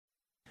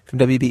From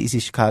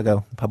WBEZ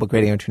Chicago, Public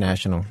Radio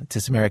International, it's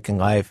This American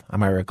Life.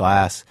 I'm Ira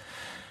Glass.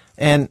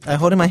 And I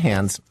hold in my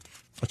hands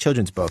a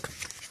children's book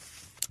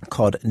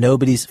called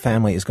Nobody's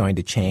Family is Going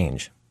to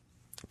Change,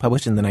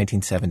 published in the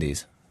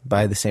 1970s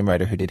by the same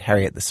writer who did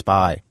Harriet the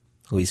Spy,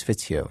 Louise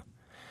Fitzhugh.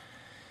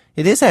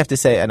 It is, I have to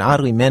say, an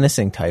oddly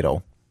menacing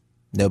title,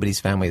 Nobody's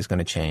Family is Going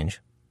to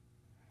Change.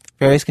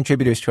 Various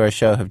contributors to our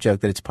show have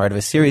joked that it's part of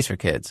a series for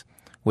kids,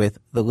 with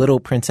The Little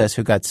Princess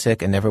Who Got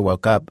Sick and Never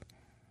Woke Up,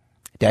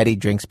 Daddy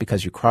Drinks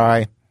Because You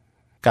Cry,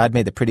 God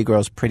Made the Pretty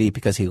Girls Pretty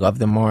Because He Loved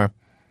Them More,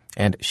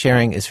 and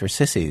Sharing is for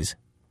Sissies.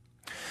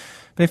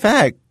 But in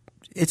fact,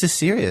 it's a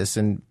serious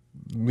and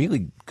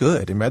really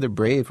good and rather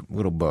brave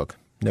little book,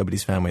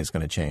 Nobody's Family is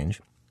Going to Change.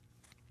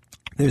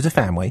 There's a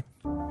family,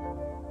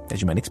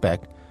 as you might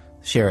expect,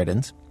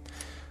 Sheridans.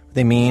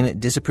 They mean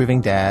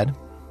disapproving dad,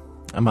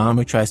 a mom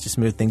who tries to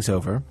smooth things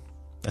over,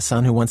 a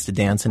son who wants to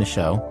dance in a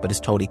show but is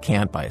told he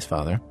can't by his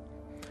father,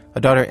 a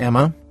daughter,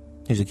 Emma,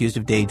 who's accused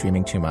of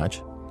daydreaming too much,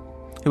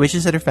 who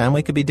wishes that her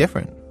family could be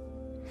different.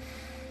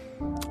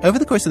 Over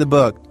the course of the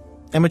book,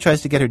 Emma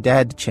tries to get her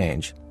dad to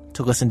change,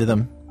 to listen to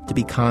them, to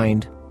be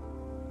kind.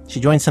 She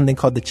joins something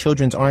called the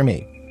Children's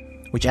Army,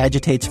 which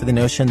agitates for the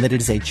notion that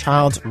it is a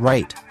child's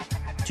right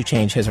to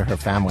change his or her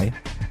family.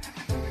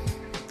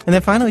 And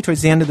then finally,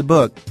 towards the end of the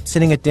book,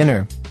 sitting at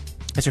dinner,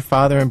 as her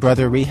father and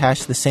brother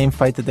rehash the same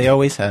fight that they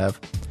always have,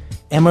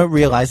 Emma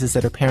realizes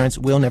that her parents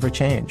will never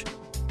change.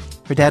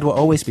 Her dad will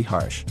always be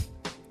harsh,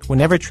 will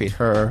never treat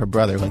her or her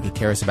brother like he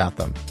cares about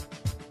them,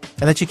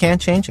 and that she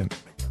can't change him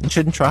and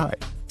shouldn't try.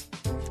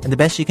 And the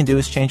best she can do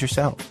is change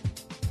herself.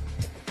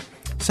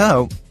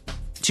 So,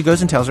 she goes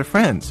and tells her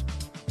friends,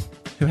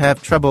 who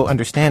have trouble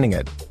understanding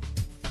it.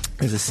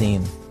 Here's a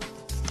scene.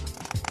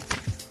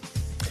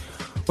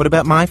 "What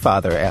about my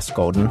father?" asked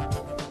Golden.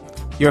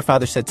 "Your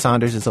father said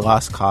Saunders is a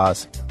lost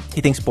cause. He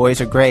thinks boys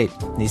are great,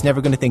 and he's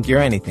never going to think you're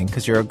anything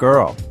because you're a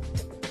girl."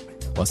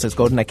 "Well," says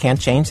Golden, "I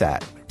can't change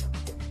that."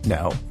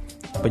 "No,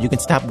 but you can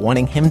stop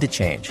wanting him to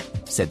change,"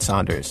 said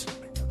Saunders.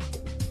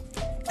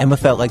 Emma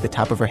felt like the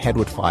top of her head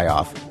would fly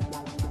off.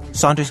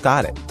 Saunders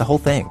got it, the whole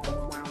thing.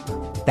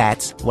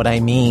 "That's what I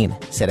mean,"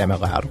 said Emma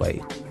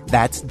loudly.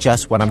 "That's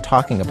just what I'm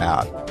talking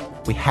about.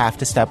 We have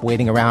to stop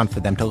waiting around for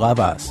them to love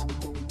us."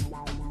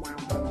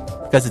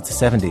 Because it's the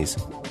 70s,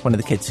 one of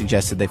the kids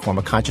suggested they form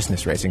a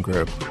consciousness-raising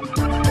group.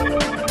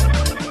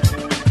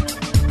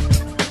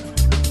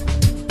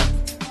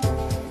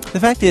 The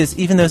fact is,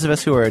 even those of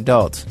us who are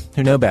adults,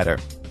 who know better,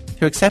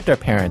 who accept our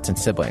parents and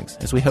siblings,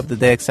 as we hope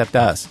that they accept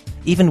us,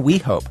 even we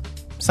hope,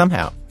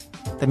 somehow,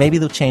 that maybe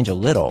they'll change a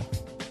little,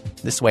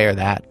 this way or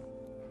that.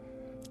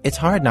 It's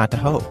hard not to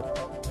hope.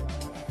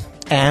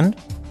 And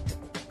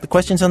the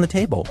question's on the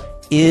table.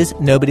 Is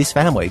Nobody's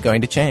Family going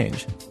to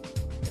change?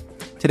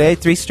 Today,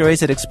 3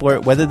 stories that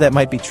explore whether that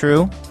might be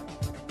true.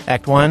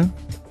 Act 1.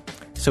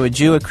 So a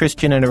Jew, a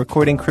Christian, and a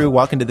recording crew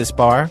walk into this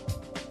bar.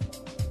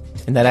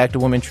 In that act, a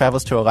woman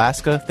travels to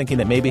Alaska thinking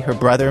that maybe her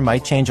brother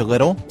might change a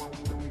little,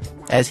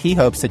 as he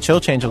hopes that she'll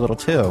change a little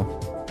too.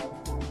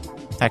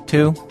 Act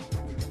 2.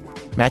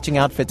 Matching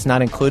outfits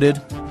not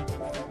included.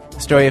 The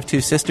story of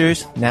 2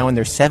 sisters, now in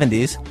their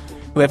 70s,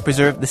 who have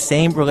preserved the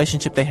same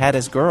relationship they had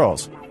as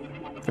girls,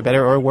 for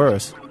better or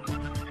worse.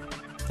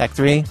 Act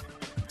 3.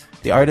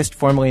 The artist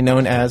formerly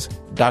known as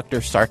Dr.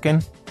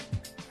 Sarkin.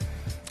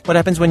 What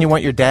happens when you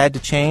want your dad to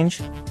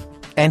change?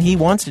 And he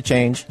wants to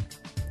change,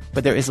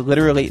 but there is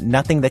literally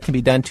nothing that can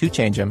be done to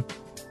change him.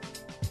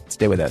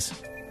 Stay with us.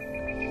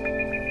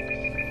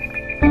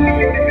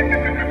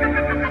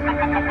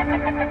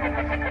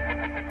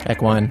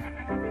 Act 1.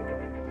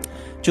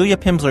 Julia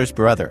Pimsler's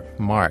brother,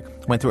 Mark,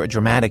 went through a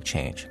dramatic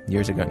change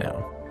years ago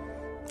now.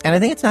 And I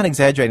think it's not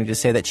exaggerating to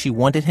say that she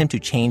wanted him to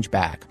change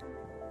back,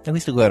 at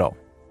least a little,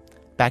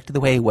 back to the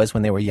way he was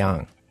when they were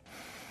young.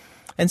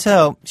 And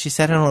so she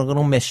set out on a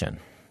little mission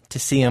to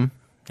see him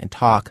and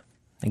talk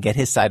and get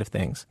his side of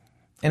things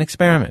and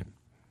experiment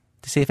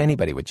to see if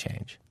anybody would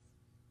change.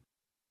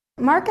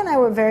 Mark and I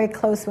were very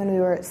close when we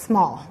were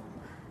small.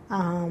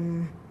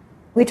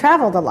 We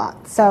traveled a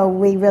lot, so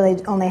we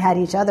really only had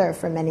each other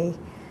for many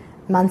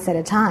months at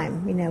a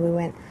time. You know, we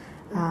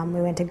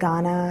went to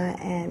Ghana,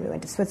 and we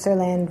went to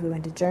Switzerland, we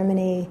went to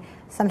Germany,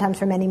 sometimes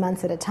for many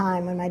months at a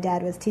time when my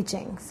dad was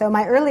teaching. So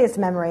my earliest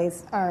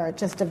memories are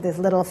just of this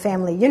little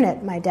family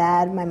unit, my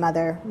dad, my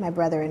mother, my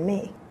brother, and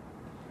me.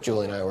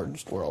 Julie and I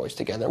were always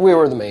together. We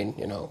were the main,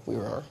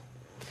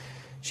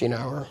 she and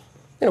I were,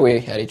 we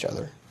had each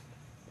other.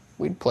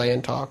 We'd play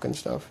and talk and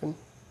stuff, and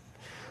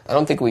I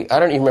don't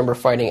even remember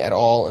fighting at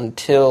all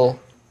until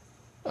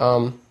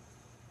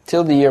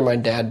the year my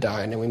dad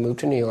died and we moved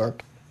to New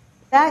York.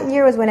 That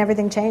year was when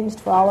everything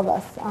changed for all of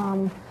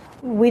us.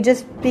 We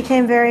just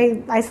became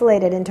very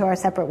isolated into our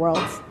separate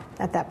worlds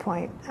at that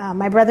point.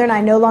 My brother and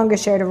I no longer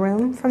shared a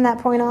room from that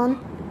point on,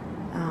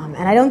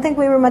 and I don't think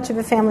we were much of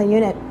a family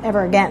unit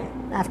ever again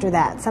after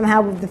that.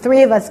 Somehow the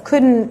 3 of us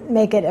couldn't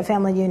make it a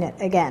family unit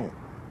again.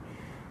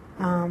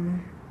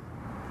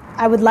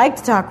 I would like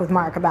to talk with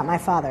Mark about my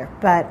father,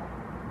 but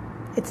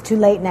it's too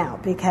late now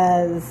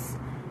because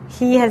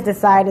he has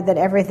decided that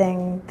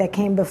everything that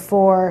came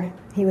before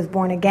he was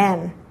born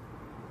again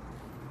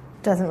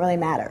doesn't really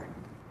matter.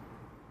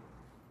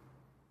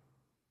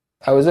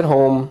 I was at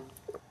home,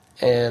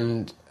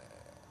 and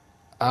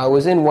I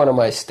was in one of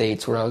my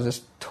states where I was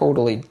just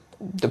totally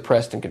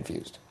depressed and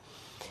confused.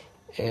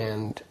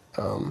 And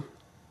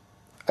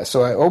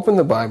so I opened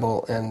the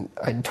Bible, and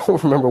I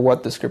don't remember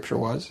what the scripture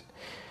was.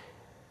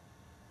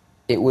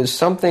 It was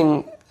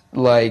something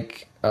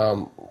like,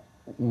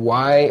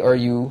 why are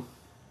you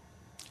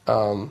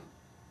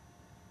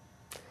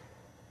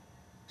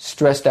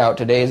stressed out?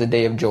 Today is a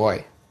day of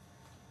joy.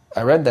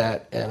 I read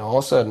that, and all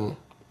of a sudden,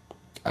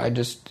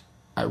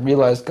 I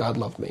realized God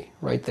loved me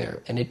right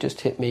there, and it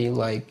just hit me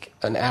like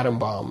an atom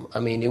bomb. I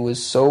mean, it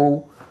was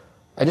so,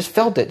 I just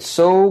felt it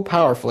so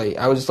powerfully.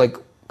 I was just like,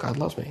 God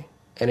loves me.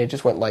 And it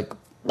just went like,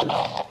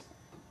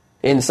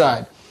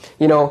 inside,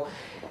 you know,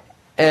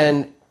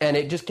 and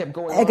it just kept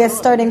going. I guess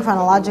starting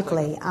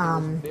chronologically,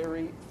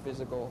 very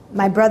physical.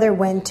 my brother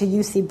went to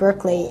UC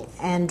Berkeley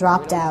and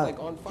dropped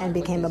out and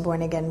became a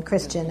born-again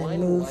Christian and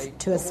moved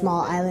to a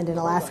small island in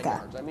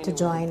Alaska to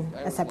join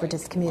a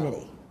separatist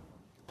community.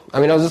 I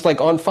mean, I was just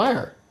like on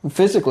fire,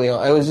 physically.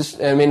 I was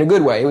just, I mean, in a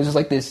good way. It was just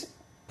like this,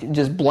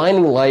 just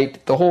blinding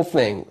light, the whole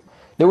thing.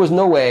 There was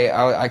no way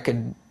I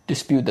could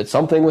dispute that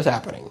something was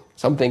happening.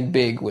 Something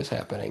big was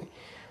happening.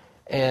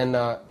 And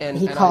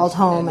he called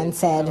home and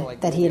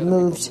said that he had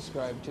moved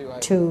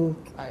to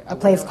a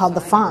place called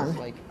The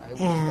Farm.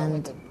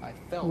 And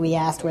we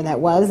asked where that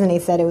was, and he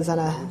said it was on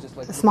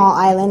a small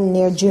island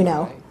near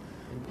Juneau,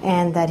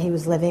 and that he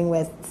was living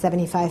with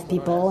 75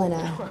 people in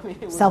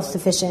a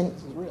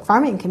self-sufficient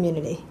farming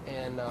community.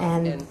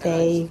 And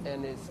they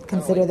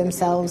consider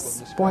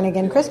themselves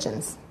born-again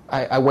Christians.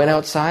 I went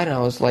outside, and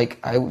I was like,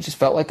 I just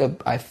felt like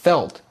I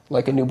felt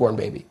like a newborn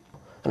baby.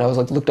 And I was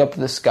like, looked up to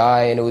the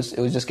sky, and it was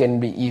just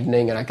getting to be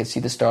evening, and I could see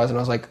the stars, and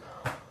I was like,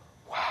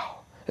 wow.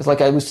 It's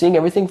like I was seeing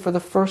everything for the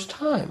first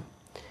time.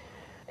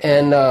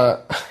 And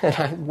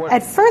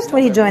at first,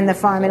 when he joined The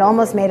Farm, it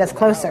almost made us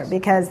closer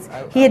because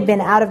he had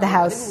been out of the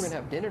house,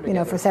 you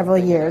know, for several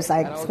years.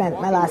 I spent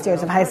my last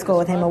years of high school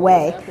with him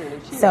away,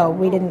 so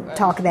we didn't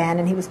talk then,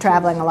 and he was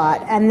traveling a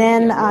lot. And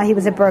then he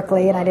was at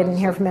Berkeley, and I didn't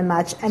hear from him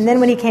much. And then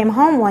when he came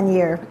home one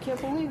year,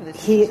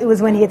 it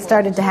was when he had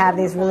started to have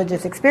these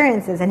religious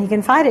experiences, and he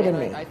confided in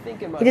me.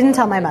 He didn't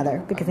tell my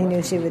mother because he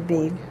knew she would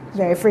be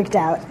very freaked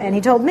out, and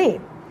he told me.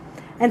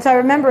 And so I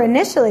remember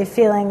initially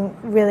feeling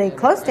really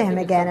close to him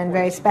again and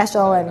very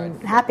special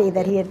and happy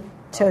that he had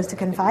chose to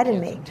confide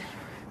in me.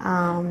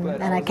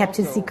 And I kept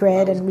his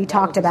secret, and we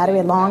talked about it. We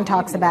had long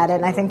talks about it,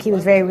 and I think he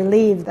was very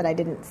relieved that I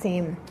didn't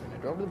seem,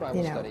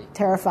 you know,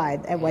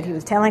 terrified at what he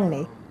was telling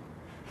me.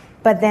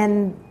 But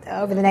then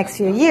over the next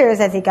few years,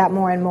 as he got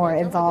more and more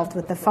involved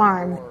with The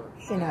Farm,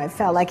 you know, it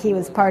felt like he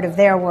was part of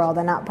their world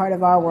and not part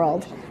of our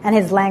world. And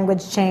his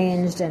language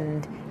changed,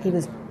 and he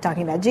was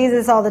talking about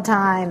Jesus all the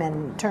time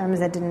and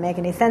terms that didn't make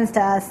any sense to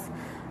us.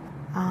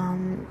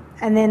 And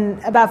then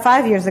about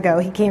 5 years ago,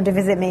 he came to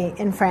visit me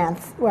in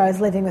France, where I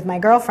was living with my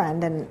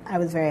girlfriend, and I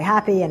was very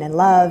happy and in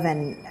love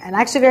and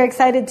actually very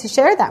excited to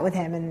share that with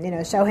him and, you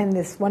know, show him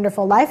this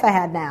wonderful life I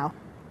had now.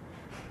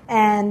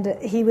 And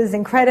he was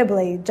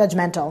incredibly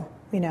judgmental,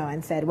 you know,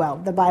 and said, well,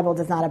 the Bible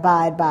does not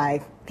abide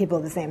by people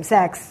of the same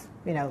sex,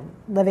 you know,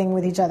 living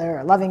with each other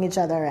or loving each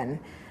other, and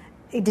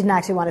he didn't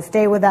actually want to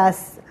stay with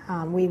us.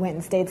 We went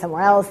and stayed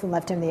somewhere else and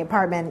left him the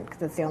apartment because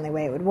that's the only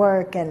way it would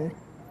work. And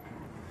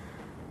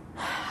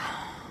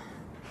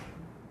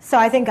so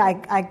I think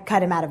I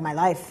cut him out of my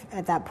life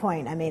at that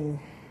point. I mean,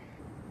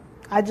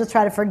 I just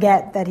try to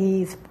forget that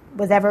he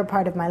was ever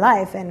part of my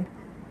life. And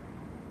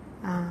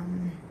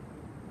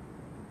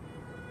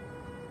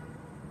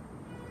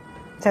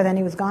so then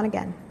he was gone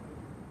again.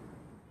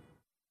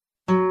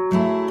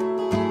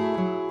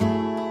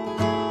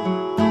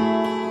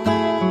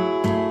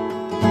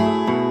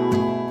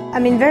 I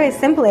mean, very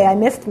simply, I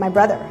missed my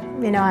brother.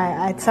 You know,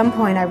 at some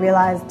point I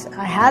realized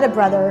I had a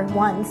brother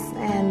once,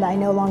 and I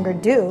no longer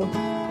do.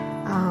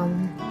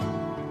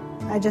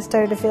 I just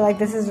started to feel like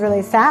this is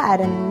really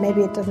sad, and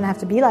maybe it doesn't have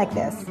to be like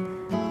this.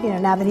 You know,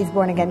 now that he's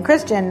born-again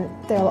Christian,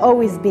 there'll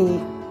always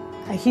be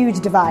a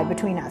huge divide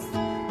between us.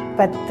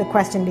 But the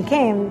question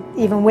became,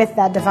 even with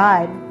that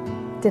divide,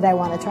 did I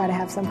want to try to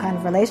have some kind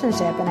of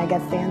relationship? And I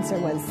guess the answer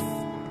was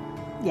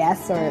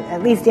yes, or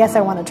at least yes,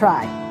 I want to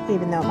try,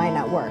 even though it might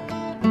not work.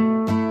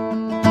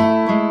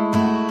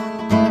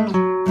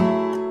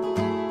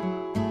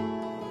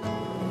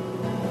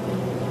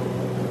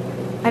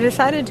 I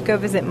decided to go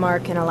visit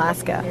Mark in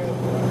Alaska.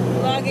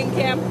 Logging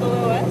camp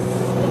below us.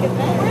 Look at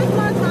that. Where's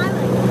Mark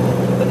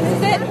Island? But this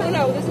is it. Oh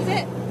no, this is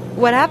it.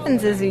 What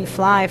happens is you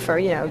fly for,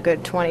 you know, a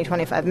good 20,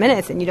 25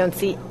 minutes and you don't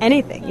see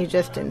anything. You're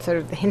just in sort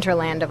of the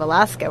hinterland of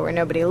Alaska where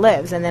nobody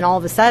lives. And then all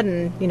of a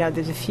sudden, you know,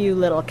 there's a few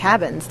little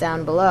cabins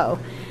down below.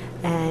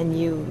 And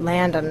you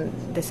land on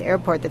this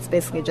airport that's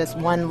basically just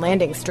one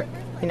landing strip.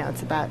 You know,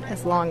 it's about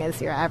as long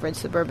as your average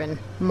suburban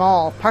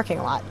mall parking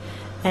lot.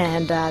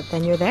 And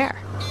then you're there.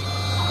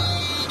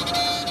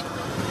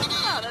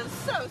 Oh, that's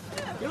so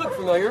stiff. You look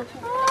familiar.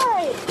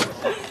 Hi.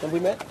 Have we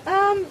met?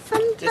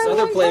 Sometime This other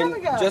long plane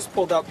time ago. just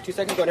pulled up 2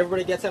 seconds ago, and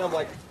everybody gets in. I'm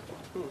like,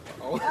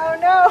 Oh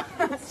no!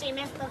 She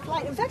missed the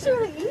flight. It was actually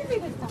really easy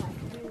this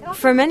time.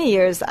 For many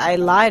years, I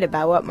lied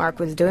about what Mark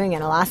was doing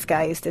in Alaska.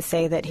 I used to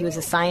say that he was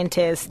a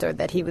scientist or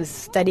that he was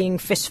studying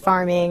fish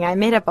farming. I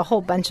made up a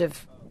whole bunch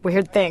of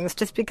weird things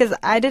just because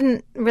I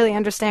didn't really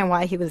understand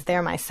why he was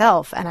there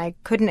myself, and I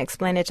couldn't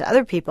explain it to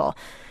other people.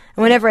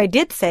 And whenever I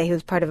did say he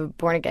was part of a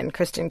born-again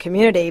Christian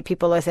community,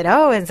 people always said,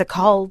 oh, it's a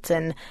cult,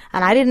 and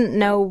I didn't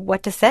know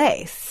what to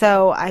say.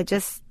 So I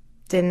just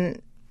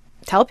didn't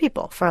tell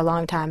people for a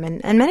long time.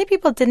 And many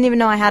people didn't even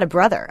know I had a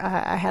brother.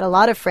 I had a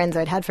lot of friends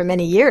I'd had for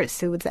many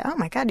years who would say, oh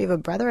my God, you have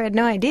a brother? I had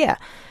no idea.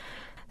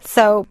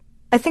 So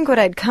I think what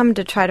I'd come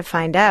to try to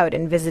find out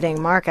in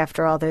visiting Mark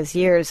after all those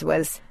years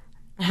was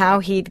how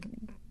he'd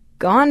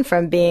gone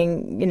from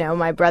being, you know,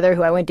 my brother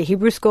who I went to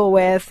Hebrew school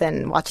with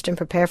and watched him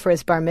prepare for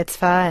his bar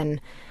mitzvah, and,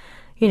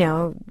 you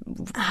know,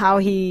 how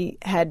he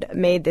had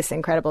made this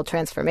incredible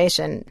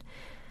transformation.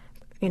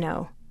 You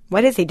know,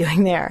 what is he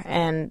doing there?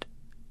 And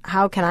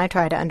how can I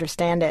try to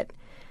understand it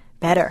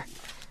better?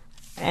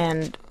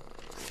 And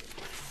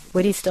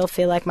would he still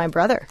feel like my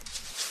brother?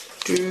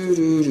 There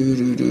we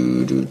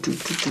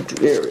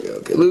go.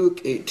 Okay,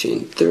 Luke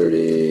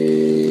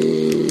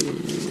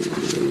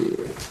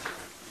 18:30.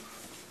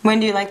 When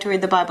do you like to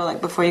read the Bible?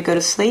 Like before you go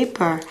to sleep,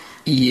 or?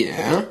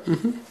 Yeah.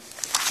 Mm-hmm.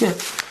 Yeah.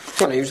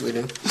 What I usually do.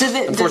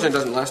 Unfortunately, it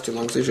doesn't last too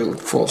long, so I usually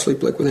fall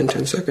asleep like within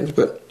 10 seconds,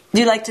 but... Do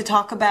you like to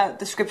talk about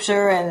the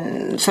scripture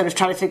and sort of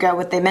try to figure out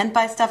what they meant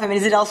by stuff? I mean,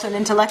 is it also an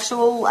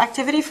intellectual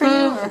activity for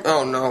you? Or?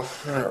 Oh, no.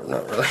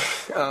 Not really.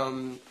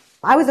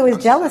 I was always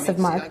jealous of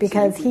Mark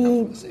because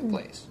he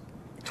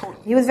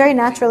was very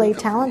naturally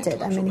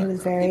talented. I mean, he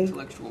was very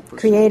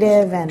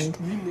creative and,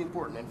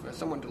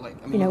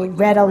 you know,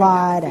 read a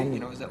lot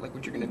and was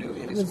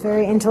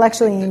very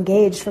intellectually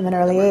engaged from an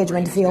early age,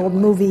 went to see old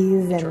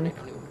movies, and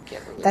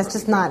that's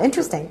just not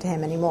interesting to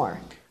him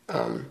anymore.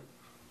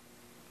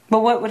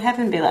 But what would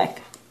heaven be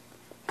like?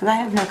 Because I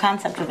have no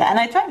concept of that. And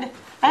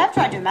I have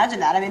tried to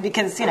imagine that. I mean,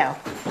 because, you know,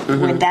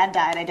 when Dad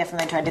died, I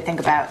definitely tried to think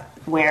about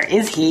where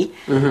is he?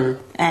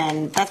 Mm-hmm.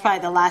 And that's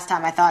probably the last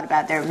time I thought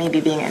about there maybe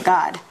being a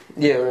God.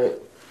 Yeah, right.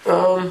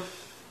 Well,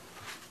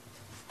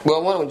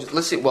 why don't we just,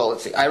 let's see.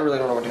 I really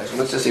don't know what to ask.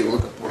 Let's just see.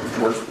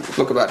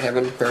 Look about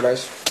heaven,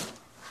 paradise.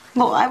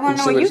 Well, I want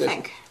to know what you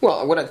think.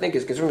 Well, what I think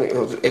is, because really,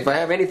 if I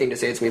have anything to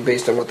say, it's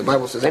based on what the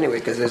Bible says anyway,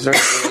 because there's not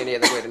really any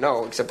other way to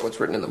know except what's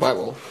written in the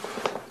Bible.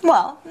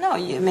 Well, no,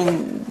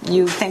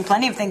 you think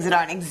plenty of things that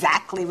aren't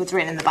exactly what's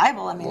written in the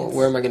Bible. I mean, well,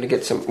 where am I going to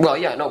get some... Well,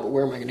 yeah, no, but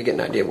where am I going to get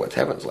an idea of what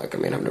heaven's like? I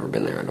mean, I've never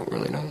been there. I don't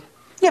really know.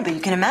 Yeah, but you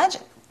can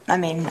imagine. I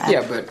mean...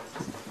 Yeah, but...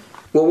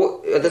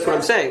 Well, that's what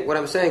I'm saying. What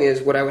I'm saying is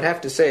what I would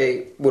have to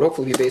say would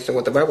hopefully be based on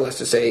what the Bible has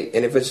to say,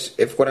 and if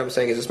what I'm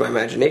saying is just my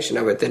imagination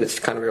of it, then it's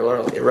kind of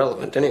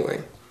irrelevant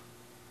anyway.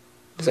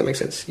 Does that make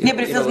sense? Yeah,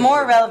 but it feels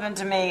more relevant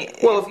to me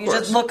if you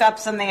just look up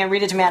something and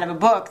read it to me out of a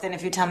book than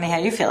if you tell me how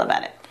you feel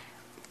about it.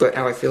 But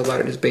how I feel about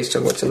it is based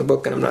on what's in the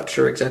book, and I'm not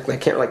sure exactly.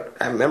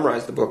 I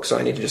memorized the book, so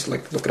I need to just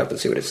look it up and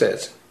see what it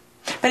says.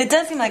 But it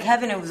does seem like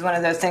heaven was one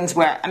of those things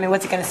where, I mean,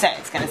 what's it going to say?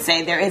 It's going to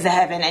say there is a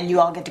heaven and you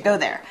all get to go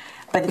there.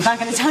 But it's not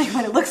going to tell you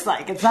what it looks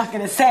like. It's not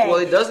going to say... Well,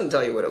 it doesn't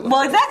tell you what it looks like.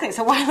 Well, exactly,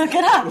 so why look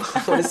it up?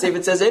 I want to see if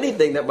it says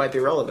anything that might be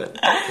relevant.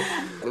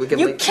 You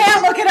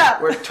can't look it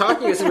up! We're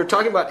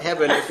talking about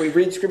heaven. If we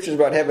read scriptures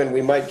about heaven,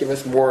 we might give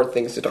us more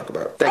things to talk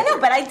about. Thank you.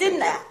 But I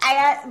didn't...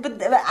 But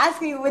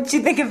asking you what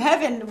you think of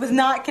heaven was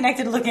not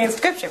connected to looking at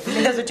scripture. For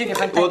me, those are two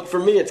different things. Well, for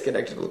me, it's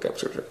connected to looking up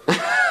scripture.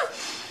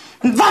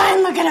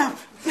 Fine, look it up!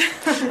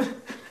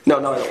 No,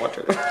 I don't want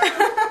to.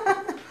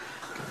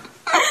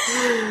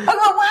 Okay, well,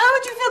 how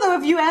would you feel, though,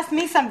 if you asked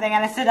me something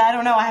and I said, I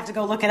don't know, I have to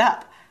go look it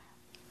up?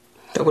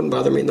 That wouldn't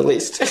bother me in the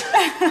least.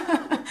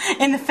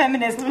 In the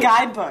feminist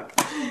guidebook.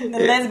 The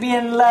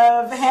lesbian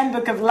love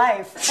handbook of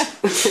life.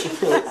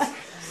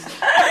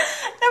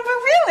 No, but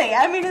really,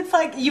 I mean, it's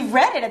like, you've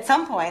read it at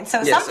some point,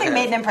 so yes, something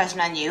made an impression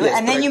on you, yes,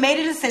 and then you made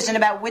a decision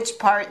about which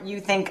part you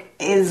think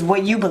is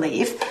what you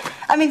believe.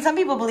 I mean, some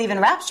people believe in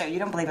rapture. You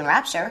don't believe in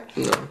rapture.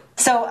 No.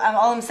 So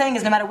all I'm saying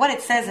is no matter what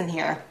it says in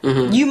here,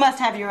 you must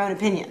have your own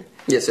opinion.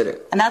 Yes, I do.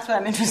 And that's what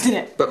I'm interested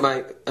in. But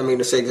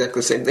to say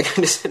exactly the same thing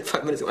I just said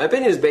 5 minutes ago. My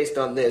opinion is based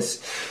on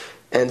this,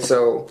 and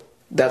so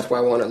that's why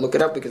I want to look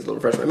it up, because it'll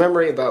refresh my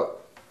memory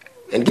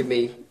and give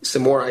me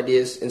some more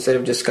ideas instead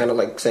of just kind of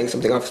like saying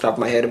something off the top of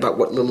my head about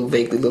what little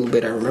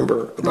bit I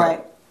remember about.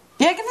 Right.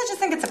 Yeah, I guess I just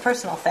think it's a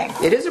personal thing.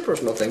 It is a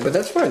personal thing, but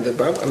that's fine. The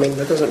Bible, I mean,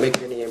 that doesn't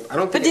make any... I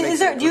don't think.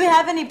 But do you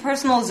have any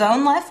personal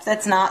zone left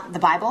that's not the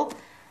Bible?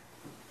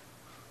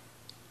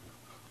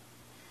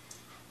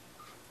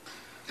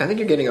 I think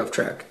you're getting off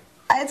track.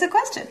 It's a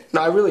question. No,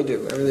 I really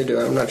do.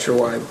 I'm not sure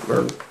why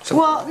or something.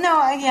 Well, no,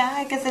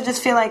 I guess I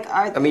just feel like...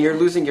 I mean, you're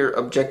losing your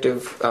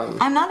objective...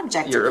 I'm not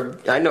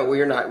objective. I know, well,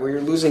 you're not. Well,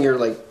 you're losing your,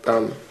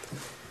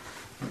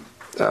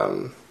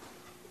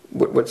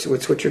 what's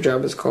your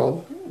job is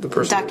called? The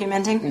person...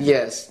 Documenting?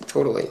 Yes,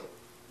 totally.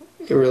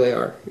 You really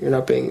are. You're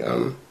not being...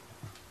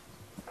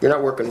 you're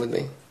not working with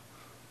me.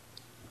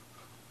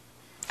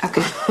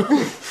 Okay.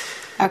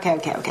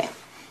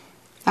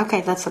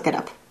 Okay, let's look it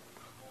up.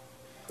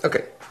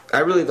 Okay. I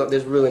really thought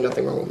there's really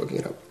nothing wrong with looking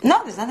it up.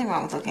 No, there's nothing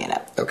wrong with looking it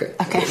up. Okay.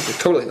 Okay. There's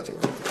totally nothing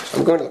wrong with it.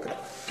 I'm going to look it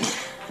up.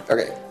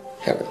 Okay.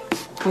 Heaven.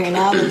 We are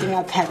now looking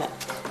up heaven.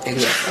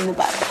 Exactly. In the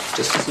Bible.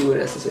 Just to see what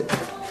it has to say.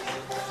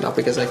 Not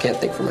because I can't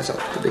think for myself,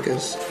 but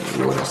because you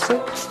know what it has to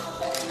say.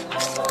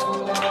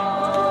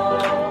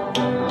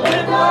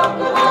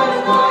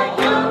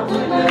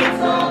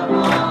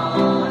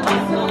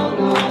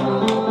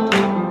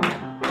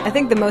 I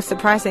think the most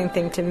surprising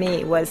thing to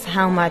me was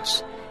how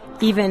much,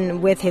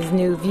 even with his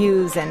new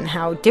views and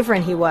how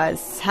different he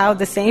was, how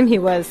the same he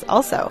was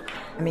also.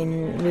 I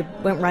mean, we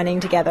went running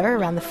together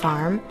around the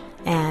farm,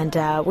 and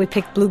we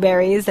picked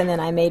blueberries, and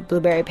then I made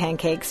blueberry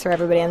pancakes for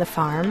everybody on the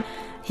farm.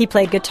 He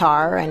played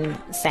guitar and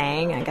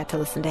sang. I got to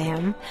listen to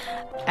him.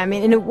 I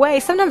mean, in a way,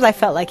 sometimes I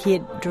felt like he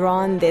had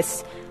drawn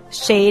this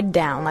shade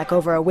down, like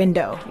over a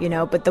window,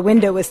 but the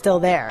window was still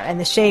there, and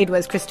the shade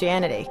was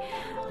Christianity.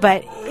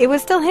 But it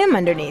was still him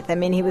underneath. I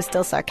mean, he was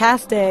still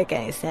sarcastic,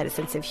 and he had a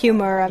sense of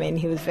humor. I mean,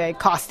 he was very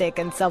caustic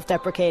and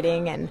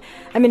self-deprecating, and,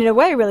 I mean, in a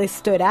way, really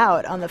stood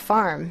out on the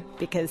farm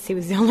because he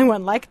was the only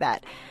one like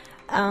that.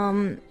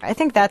 I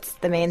think that's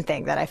the main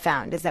thing that I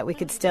found, is that we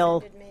could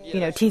still,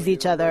 tease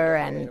each other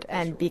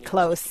and be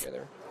close.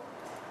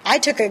 I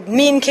took a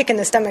mean kick in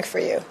the stomach for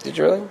you. Did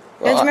you really?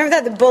 Well, Don't you remember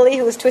that, the bully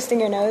who was twisting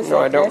your nose? No,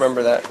 I don't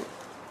remember that.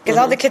 Because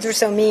all the kids were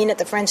so mean at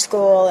the French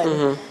school,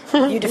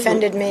 and you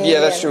defended me. Yeah,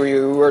 that's true.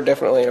 You were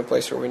definitely in a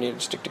place where we needed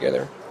to stick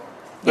together.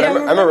 But I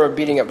remember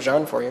beating up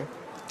Jeanne for you.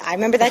 I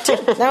remember that too.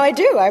 No, I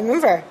do. I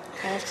remember.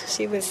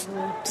 She was...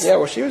 Yeah,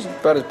 well, she was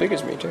about as big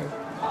as me, too.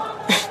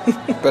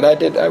 But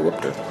I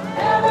whooped her.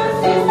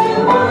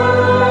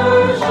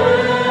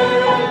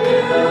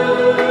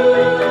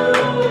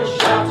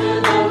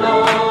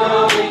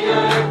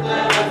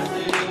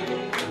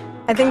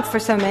 I think for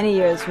so many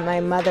years,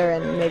 my mother,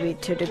 and maybe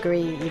to a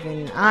degree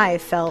even I,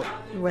 felt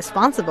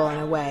responsible in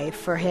a way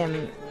for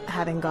him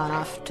having gone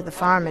off to the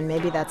farm, and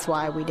maybe that's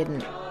why we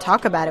didn't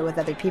talk about it with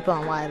other people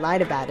and why I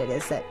lied about it,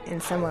 is that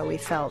in some way we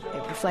felt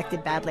it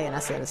reflected badly on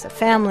us as a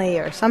family,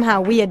 or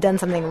somehow we had done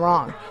something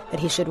wrong, that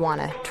he should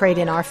want to trade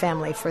in our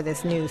family for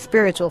this new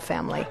spiritual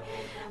family.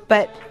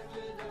 But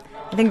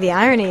I think the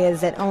irony is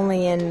that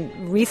only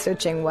in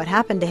researching what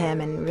happened to him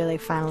and really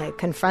finally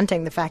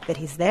confronting the fact that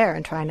he's there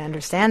and trying to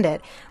understand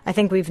it, I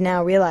think we've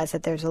now realized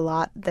that there's a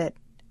lot that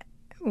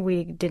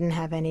we didn't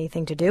have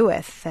anything to do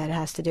with, that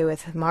has to do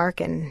with Mark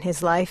and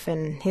his life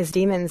and his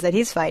demons that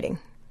he's fighting.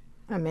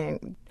 I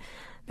mean,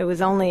 it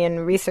was only in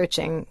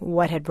researching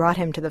what had brought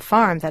him to the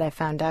farm that I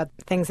found out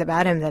things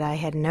about him that I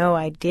had no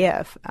idea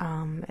of,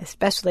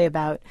 especially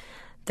about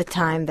the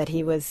time that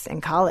he was in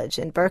college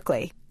in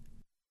Berkeley.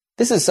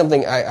 This is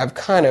something I've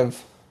kind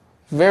of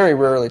very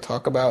rarely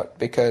talk about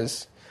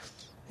because,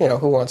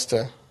 who wants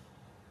to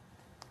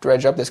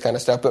dredge up this kind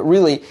of stuff? But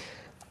really,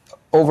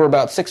 over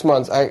about 6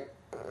 months, let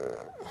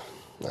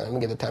me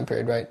get the time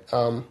period right.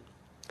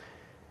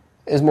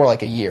 It was more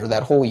like a year.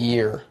 That whole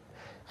year,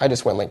 I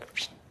just went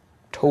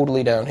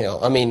totally downhill.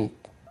 I mean,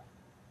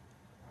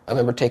 I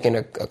remember taking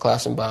a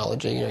class in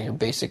biology, your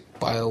basic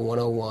bio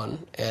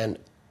 101, and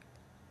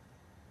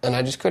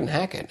I just couldn't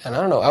hack it. And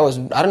I don't know.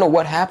 I don't know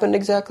what happened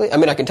exactly. I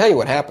mean, I can tell you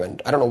what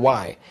happened. I don't know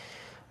why,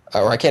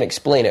 or I can't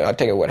explain it. I'll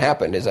tell you what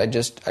happened. Is I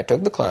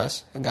took the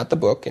class, I got the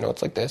book.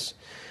 It's like this,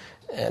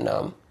 and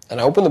I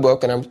opened the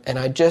book, and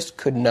I just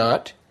could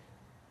not,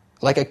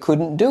 I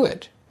couldn't do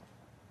it.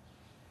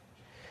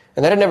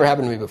 And that had never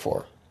happened to me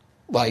before.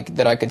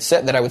 That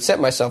I would set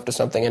myself to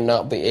something and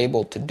not be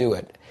able to do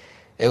it.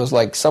 It was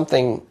like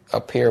something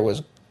up here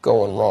was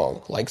going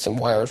wrong, like some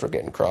wires were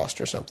getting crossed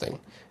or something.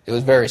 It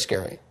was very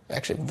scary.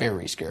 Actually,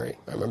 very scary.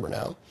 I remember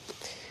now.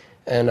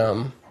 And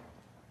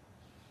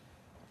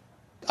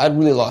I'd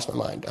really lost my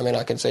mind. I mean,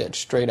 I can say it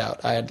straight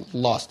out. I had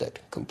lost it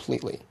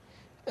completely.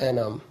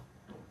 And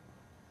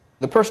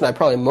the person I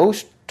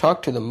probably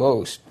talked to the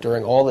most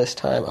during all this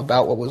time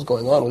about what was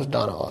going on was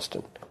Donna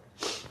Austin.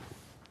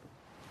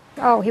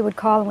 Oh, he would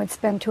call and would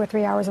spend 2 or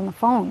 3 hours on the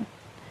phone.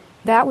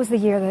 That was the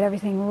year that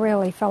everything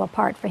really fell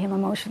apart for him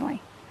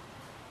emotionally.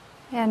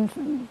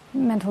 And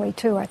mentally,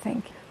 too, I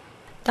think.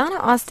 Donna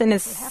Austin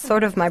is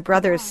sort of my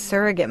brother's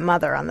surrogate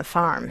mother on the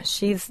farm.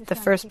 She's the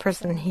first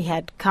person he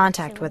had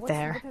contact with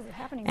there,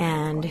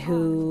 and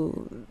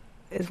who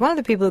is one of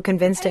the people who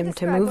convinced him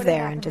to move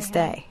there and to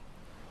stay.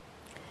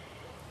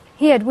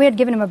 We had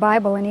given him a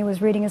Bible, and he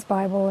was reading his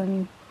Bible,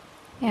 and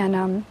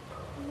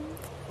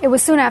it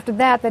was soon after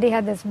that he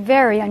had this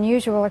very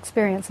unusual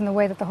experience in the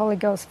way that the Holy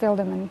Ghost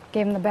filled him and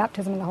gave him the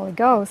baptism of the Holy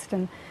Ghost.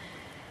 And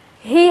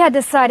he had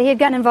decided, he had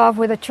gotten involved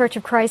with a Church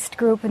of Christ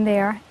group in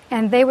there,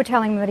 and they were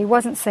telling him that he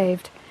wasn't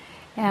saved,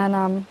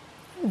 and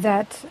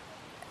that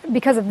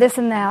because of this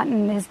and that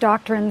and his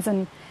doctrines,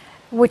 and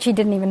which he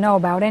didn't even know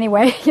about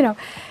anyway,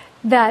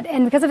 that,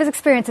 and because of his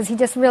experiences, he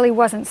just really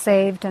wasn't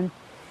saved, and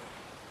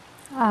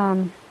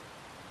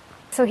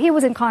so he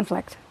was in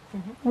conflict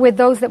with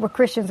those that were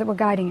Christians that were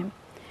guiding him,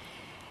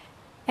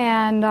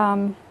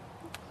 and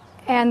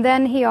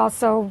then he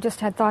also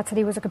just had thoughts that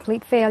he was a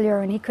complete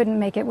failure and he couldn't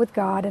make it with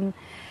God, and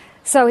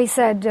So he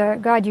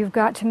said, God, you've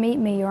got to meet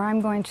me, or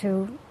I'm going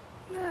to,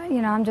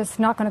 I'm just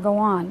not going to go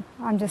on.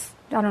 I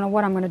don't know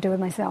what I'm going to do with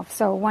myself.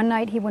 So one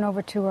night he went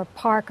over to a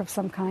park of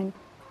some kind.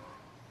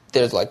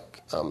 There's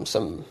like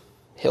some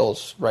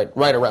hills right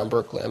around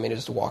Berkeley. I mean,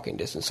 it's a walking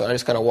distance. So I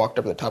just kind of walked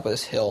up to the top of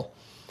this hill,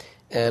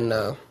 and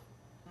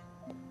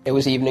it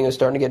was evening. It was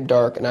starting to get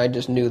dark, and I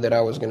just knew that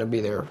I was going to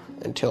be there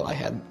until I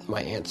had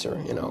my answer,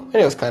 And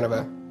it was kind of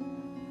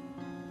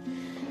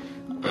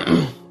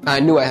I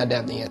knew I had to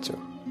have the answer.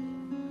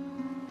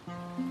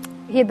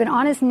 He had been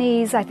on his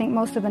knees, I think,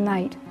 most of the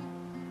night,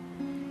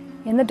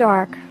 in the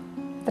dark,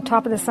 the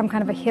top of some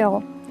kind of a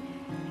hill,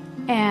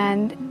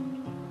 and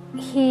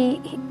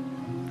he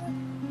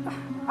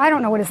I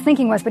don't know what his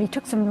thinking was, but he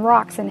took some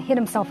rocks and hit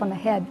himself on the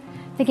head,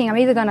 thinking, I'm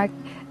either going to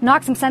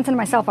knock some sense into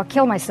myself or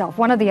kill myself,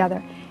 one or the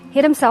other.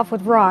 Hit himself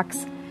with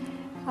rocks.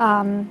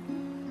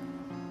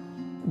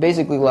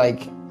 Basically,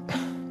 like,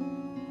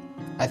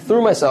 I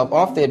threw myself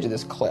off the edge of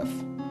this cliff.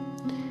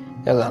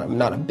 It was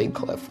not a big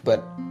cliff,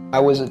 but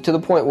I was to the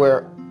point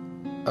where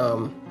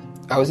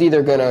I was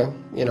either gonna,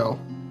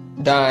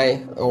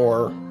 die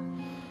or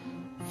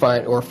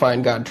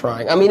find God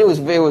trying. I mean, it was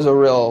a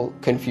real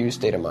confused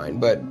state of mind.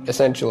 But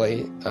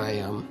essentially,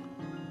 I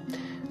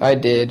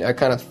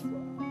kind of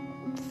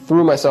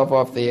threw myself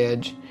off the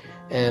edge,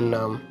 and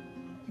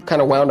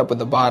kind of wound up at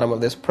the bottom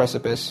of this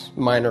precipice,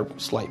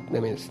 slight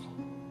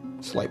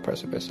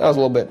precipice. I was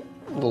a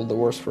little the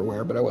worse for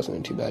wear, but I wasn't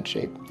in too bad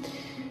shape,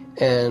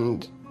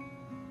 and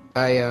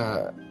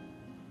I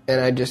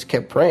just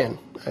kept praying.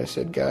 I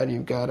said, God,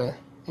 you've got to,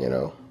 I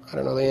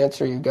don't know the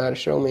answer. You've got to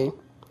show me.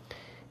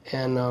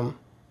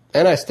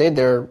 And I stayed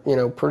there,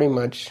 pretty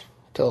much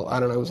till, I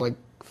don't know, it was like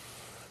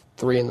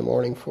 4 in the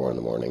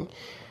morning.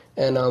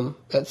 And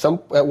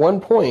at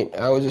one point,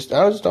 I was just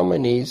on my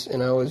knees,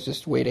 and I was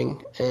just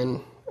waiting.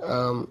 And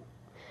I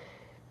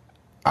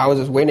was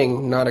just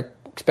waiting, not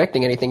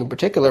expecting anything in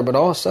particular. But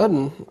all of a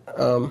sudden,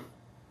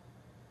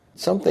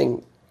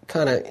 something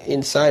kind of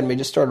inside me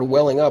just started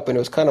welling up, and it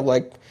was kind of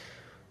like,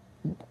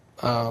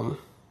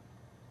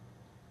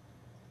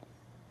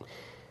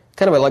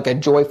 like a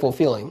joyful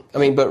feeling. I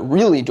mean, but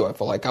really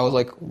joyful. Like, I was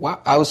like,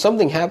 wow.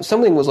 Something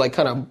was like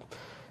kind of,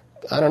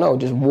 I don't know,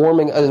 just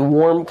warming, a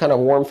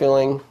warm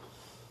feeling.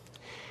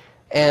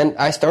 And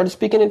I started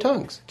speaking in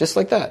tongues, just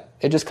like that.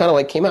 It just kind of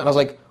like came out. I was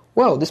like,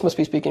 whoa, this must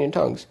be speaking in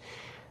tongues.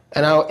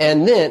 And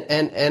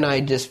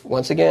I just,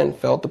 once again,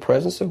 felt the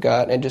presence of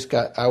God, and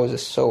I was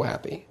just so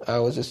happy.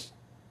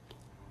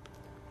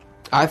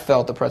 I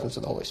felt the presence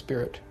of the Holy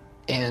Spirit.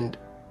 And,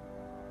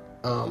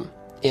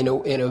 in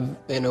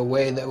a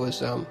way that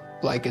was,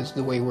 like is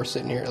the way we're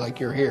sitting here, like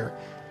you're here.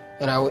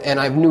 And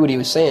I knew what he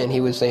was saying.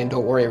 He was saying,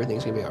 don't worry,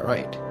 everything's going to be all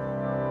right.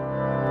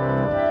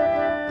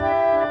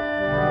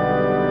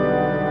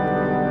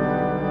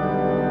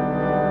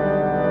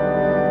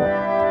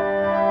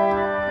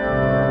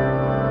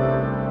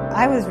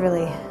 I was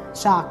really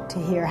shocked to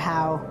hear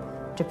how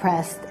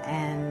depressed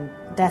and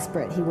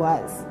desperate he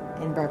was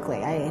in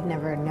Berkeley. I had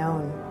never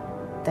known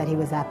that he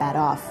was that bad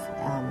off.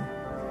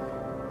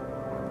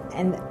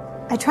 And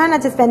I try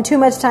not to spend too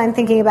much time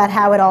thinking about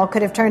how it all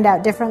could have turned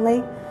out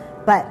differently,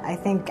 but I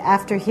think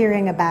after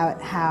hearing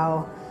about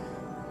how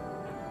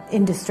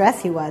in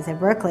distress he was at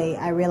Berkeley,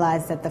 I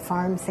realized that the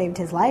farm saved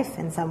his life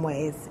in some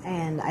ways.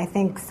 And I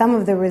think some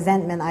of the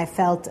resentment I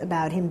felt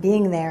about him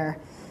being there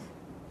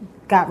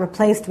got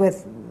replaced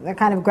with a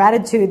kind of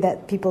gratitude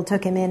that people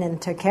took him in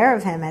and took care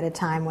of him at a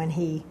time when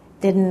he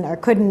didn't or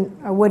couldn't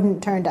or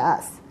wouldn't turn to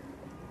us.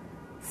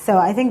 So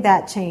I think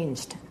that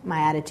changed my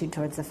attitude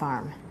towards the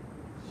farm.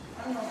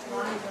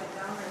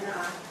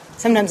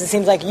 Sometimes it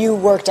seems like you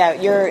worked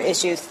out your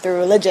issues through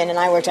religion and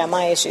I worked out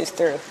my issues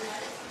through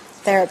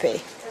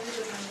therapy.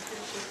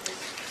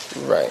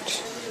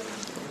 Right.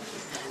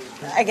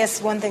 I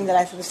guess one thing that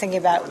I was thinking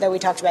about that we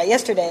talked about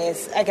yesterday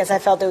is I guess I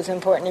felt it was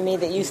important to me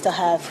that you still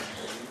have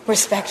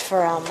respect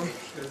for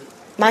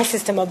my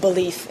system of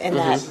belief in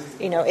that,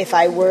 if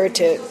I were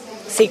to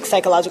seek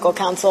psychological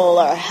counsel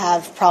or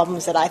have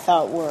problems that I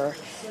thought were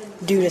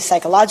due to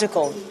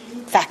psychological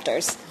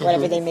factors,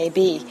 whatever they may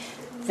be,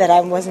 that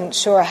I wasn't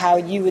sure how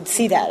you would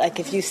see that. Like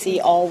if you see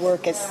all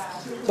work as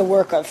the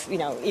work of,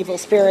 evil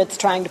spirits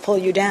trying to pull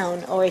you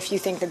down, or if you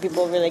think that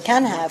people really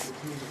can have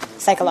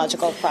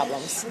psychological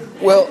problems.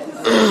 Well,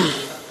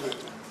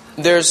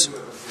 there's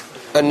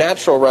a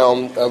natural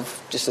realm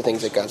of just the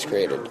things that God's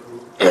created.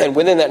 And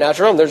within that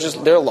natural realm,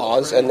 there are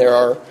laws, and there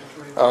are,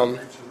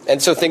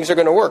 and so things are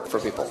going to work for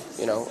people,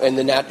 and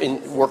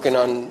in working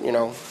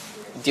on,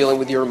 dealing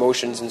with your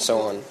emotions and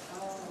so on.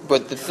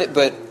 But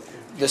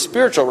the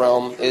spiritual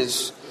realm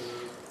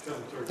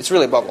it's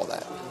really above all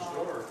that.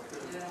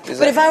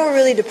 But if I were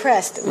really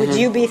depressed, would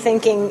you be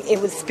thinking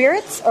it was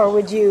spirits, or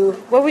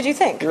what would you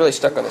think? You're really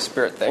stuck on the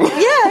spirit thing.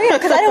 Yeah,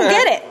 because I don't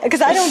get it.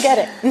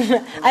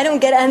 I don't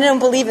get it, and I don't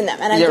believe in them.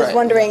 And I'm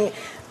wondering,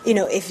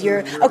 if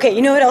you're okay,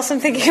 you know what else I'm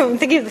thinking of? I'm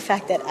thinking of the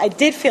fact that I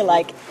did feel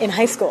like in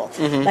high school,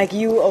 like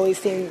you always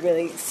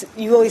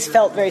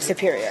felt very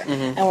superior,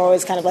 and were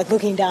always kind of like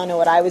looking down at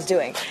what I was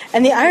doing.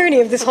 And the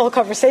irony of this whole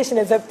conversation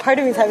is that part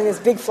of me is having this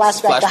big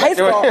flashback to high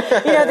school.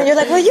 That you're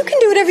like, well, you can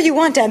do whatever you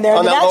want down there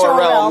in the natural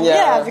realm,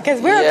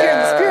 because we're up here in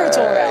the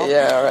spiritual realm.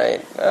 Yeah,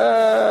 right.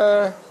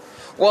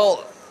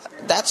 Well,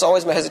 that's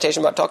always my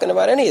hesitation about talking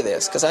about any of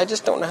this, because I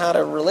just don't know how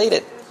to relate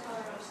it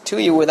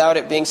to you without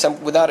it being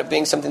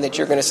something that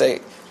you're going to say,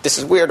 this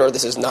is weird, or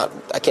this is not,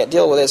 I can't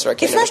deal with this, or I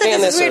can't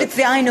understand this. It's not that this is weird, it's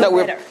the I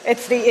know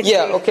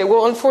better. Okay,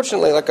 well,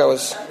 unfortunately,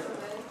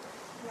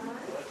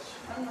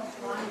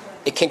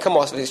 it can come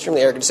off as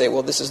extremely arrogant to say,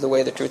 well, this is the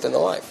way, the truth, and the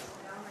life.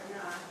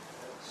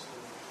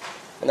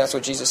 And that's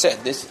what Jesus said,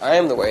 I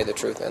am the way, the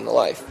truth, and the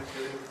life.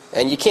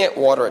 And you can't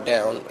water it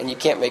down, and you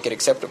can't make it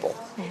acceptable,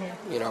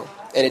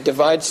 and it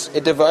divides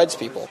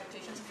people.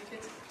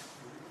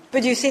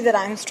 But you see that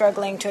I'm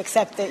struggling to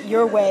accept that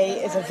your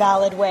way is a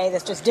valid way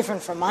that's just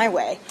different from my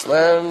way.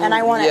 And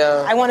I want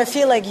to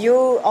feel like you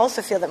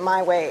also feel that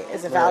my way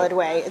is a valid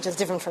way, it's just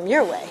different from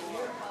your way.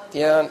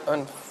 Yeah.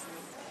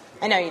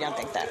 I know you don't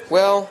think that.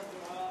 Well,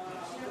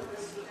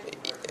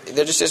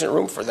 there just isn't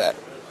room for that.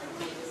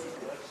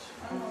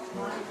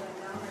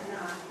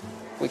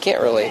 We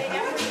can't really.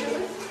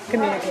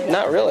 Communicate.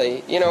 Not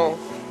really,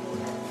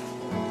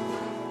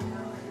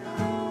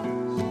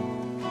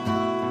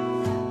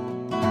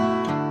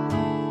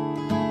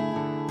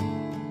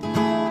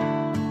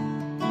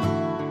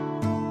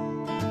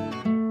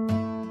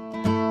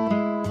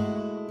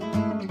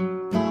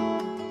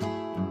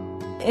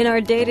 In our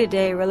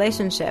day-to-day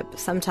relationship,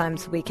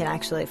 sometimes we can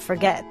actually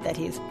forget that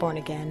he's born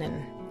again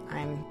and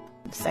I'm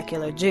a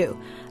secular Jew.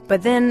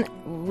 But then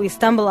we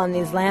stumble on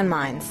these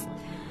landmines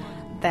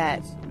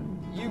that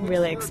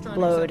really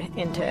explode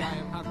into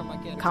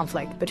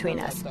conflict between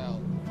us.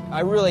 I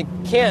really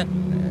can't.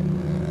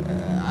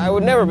 I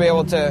would never be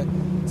able to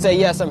say,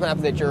 yes, I'm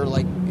happy that you're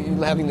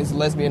having this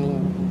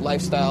lesbian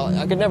lifestyle.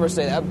 I could never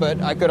say that, but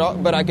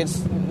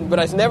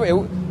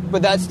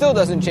that still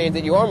doesn't change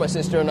that you are my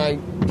sister, and I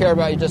care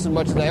about you just as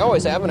much as I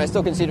always have, and I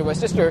still consider my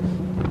sister.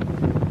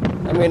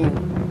 I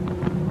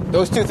mean,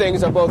 those two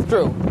things are both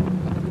true.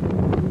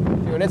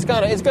 And it's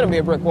going to be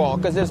a brick wall,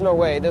 because there's no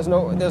way, there's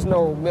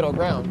no middle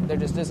ground. There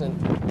just isn't.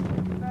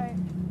 Right.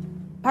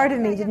 Part of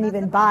me didn't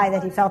even buy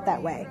that he felt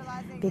that way,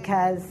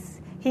 because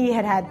he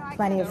had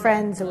plenty of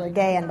friends who were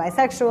gay and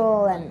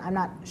bisexual, and I'm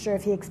not sure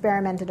if he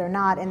experimented or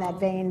not in that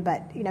vein,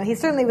 but he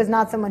certainly was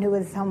not someone who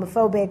was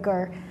homophobic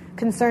or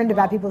concerned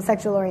about people's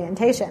sexual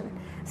orientation.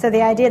 So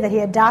the idea that he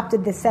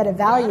adopted this set of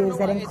values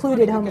that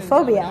included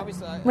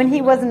homophobia, when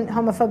he wasn't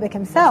homophobic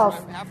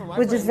himself,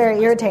 was just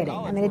very irritating.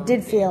 I mean, it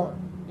did feel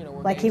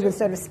like he was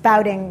sort of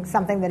spouting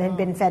something that had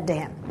been fed to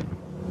him.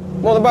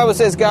 Well, the Bible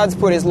says God's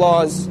put his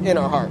laws in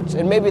our hearts.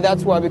 And maybe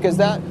that's why, because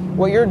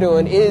what you're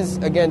doing is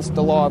against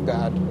the law of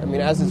God. I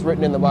mean, as it's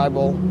written in the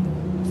Bible,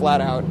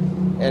 flat out.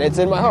 And it's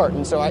in my heart.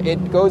 And so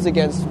it goes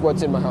against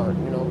what's in my heart,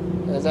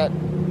 And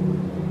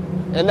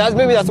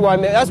that's why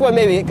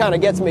maybe it kind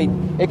of gets me.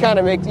 It kind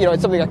of makes,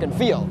 it's something I can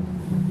feel.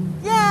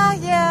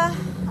 Yeah.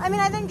 I mean,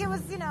 I think it was,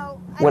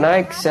 When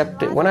I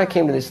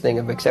came to this thing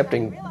of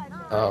accepting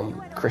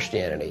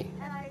Christianity,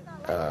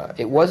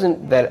 it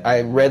wasn't that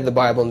I read the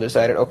Bible and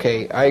decided,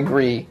 okay, I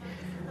agree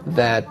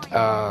that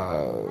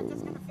a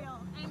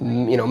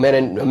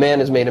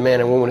man is made a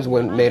man and a woman is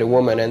made a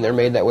woman, and they're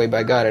made that way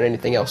by God, and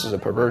anything else is a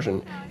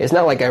perversion. It's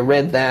not like I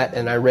read that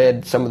and I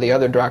read some of the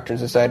other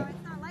doctrines and decided,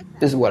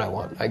 this is what I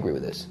want. I agree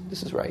with this.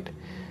 This is right.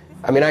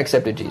 I mean, I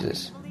accepted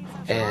Jesus,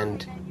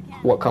 and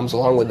what comes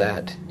along with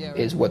that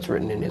is what's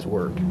written in his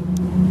word.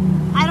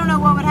 I don't know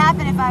what would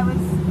happen if I was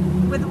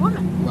with a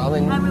woman. Well,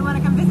 then, and we want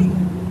to come visit you.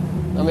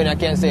 I mean, I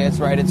can't say it's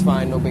right, it's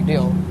fine, no big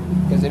deal,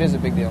 because it is a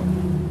big deal.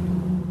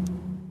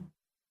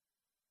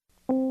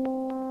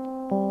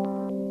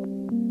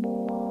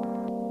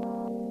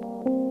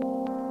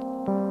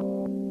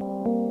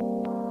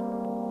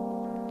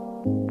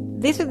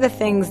 These are the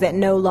things that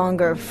no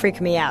longer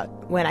freak me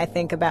out when I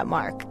think about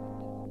Mark.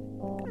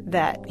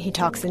 That he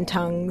talks in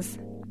tongues,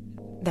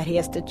 that he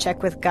has to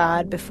check with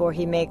God before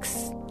he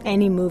makes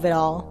any move at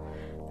all,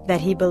 that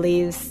he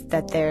believes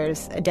that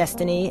there's a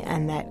destiny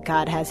and that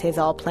God has his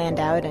all planned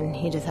out and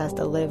he just has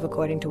to live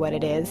according to what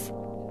it is.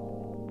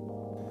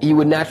 You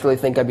would naturally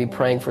think I'd be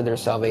praying for their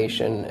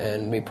salvation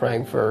and be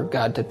praying for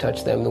God to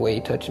touch them the way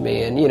he touched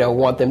me and,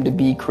 want them to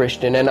be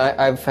Christian. And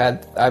I've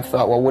thought,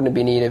 well, wouldn't it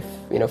be neat if,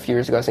 a few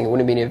years ago I was thinking,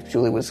 wouldn't it be neat if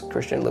Julie was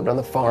Christian, lived on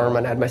the farm,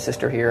 and had my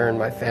sister here and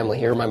my family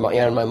here, my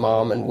aunt and my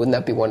mom, and wouldn't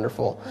that be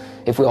wonderful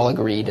if we all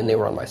agreed and they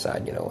were on my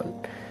side,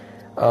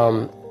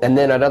 And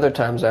then at other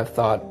times I've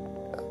thought,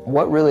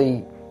 what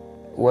really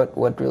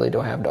do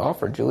I have to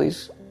offer?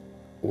 Julie's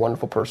a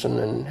wonderful person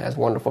and has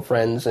wonderful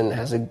friends and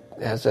has a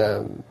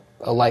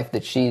life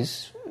that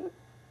she's,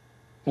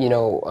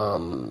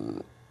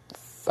 I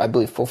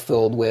believe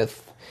fulfilled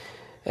with,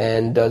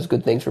 and does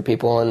good things for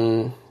people,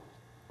 and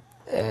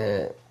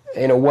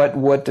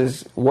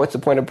what's the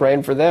point of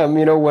praying for them?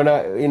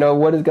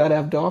 What does God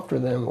have to offer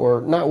them?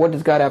 Or not what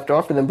does God have to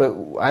offer them, but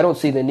I don't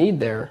see the need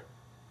there.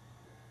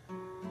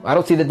 I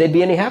don't see that they'd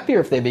be any happier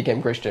if they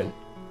became Christian.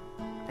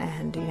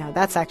 And,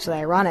 that's actually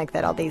ironic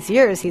that all these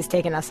years he's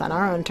taken us on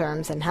our own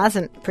terms and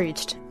hasn't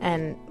preached,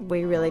 and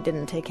we really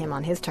didn't take him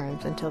on his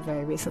terms until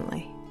very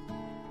recently.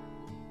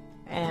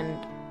 And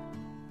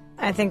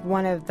I think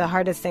one of the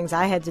hardest things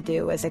I had to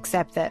do was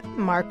accept that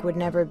Mark would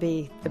never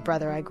be the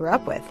brother I grew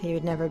up with. He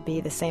would never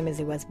be the same as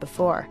he was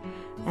before.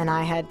 And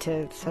I had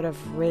to sort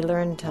of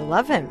relearn to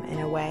love him in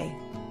a way.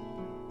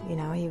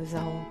 He was a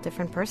whole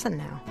different person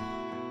now.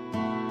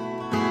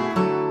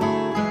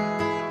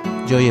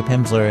 Julia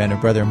Pimsleur and her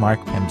brother Mark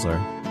Pimsleur.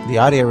 The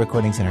audio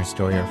recordings in her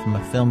story are from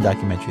a film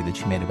documentary that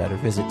she made about her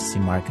visit to see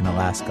Mark in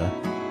Alaska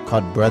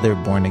called Brother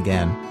Born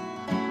Again.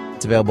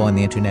 It's available on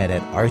the internet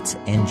at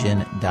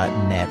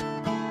artsengine.net.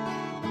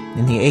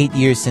 In the 8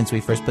 years since we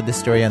first put this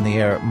story on the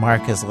air,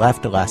 Mark has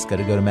left Alaska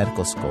to go to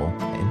medical school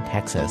in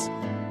Texas.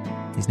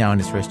 He's now in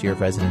his first year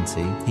of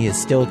residency. He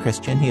is still a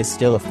Christian. He is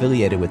still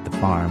affiliated with the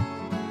farm.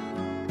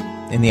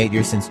 In the 8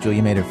 years since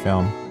Julia made her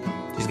film,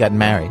 she's gotten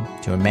married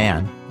to a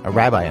man, a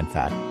rabbi in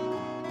fact.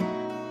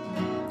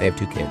 They have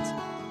 2 kids.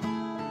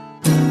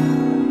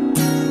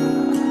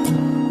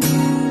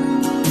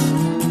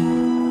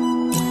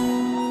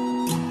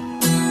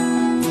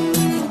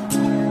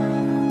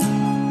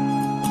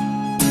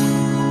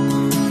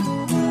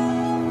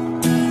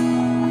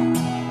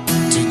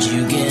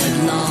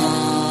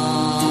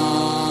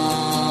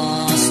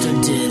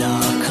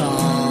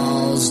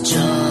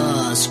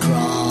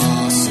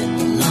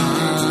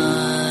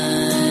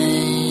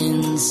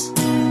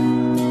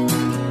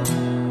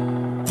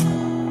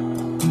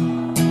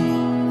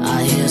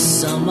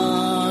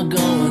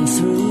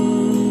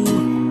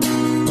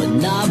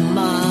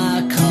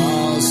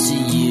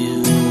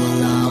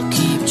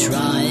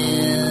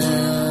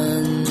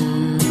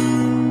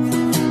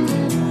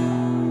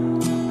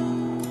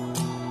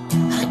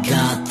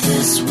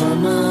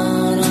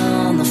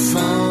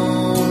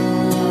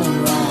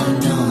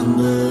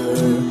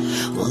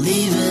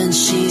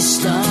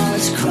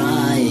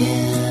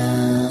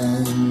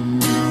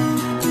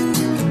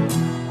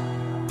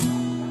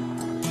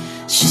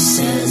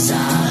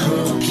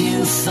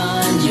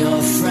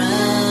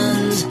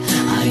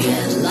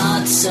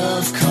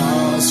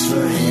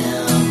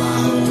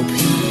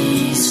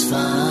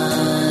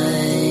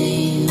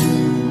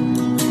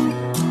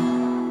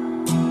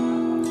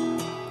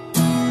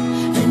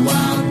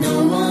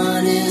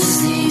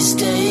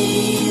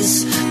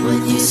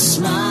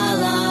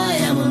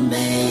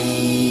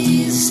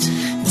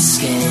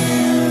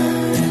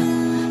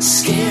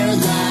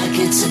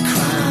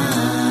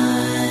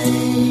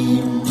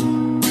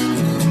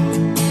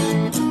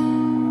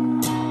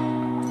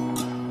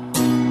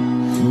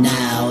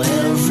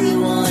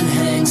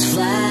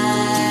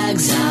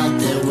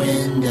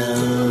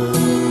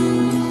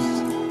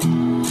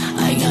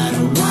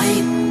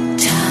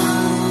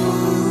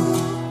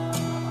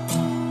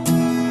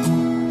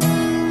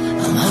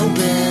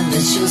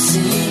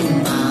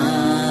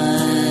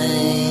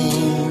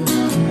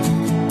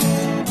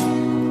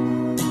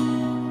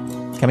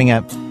 Coming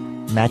up,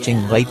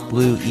 matching light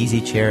blue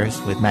easy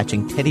chairs with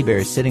matching teddy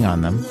bears sitting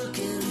on them,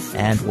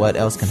 and what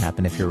else can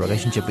happen if your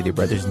relationship with your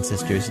brothers and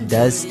sisters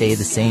does stay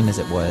the same as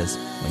it was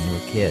when you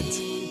were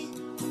kids.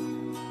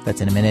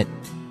 That's in a minute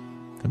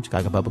from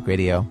Chicago Public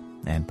Radio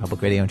and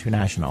Public Radio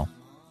International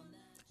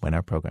when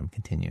our program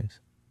continues.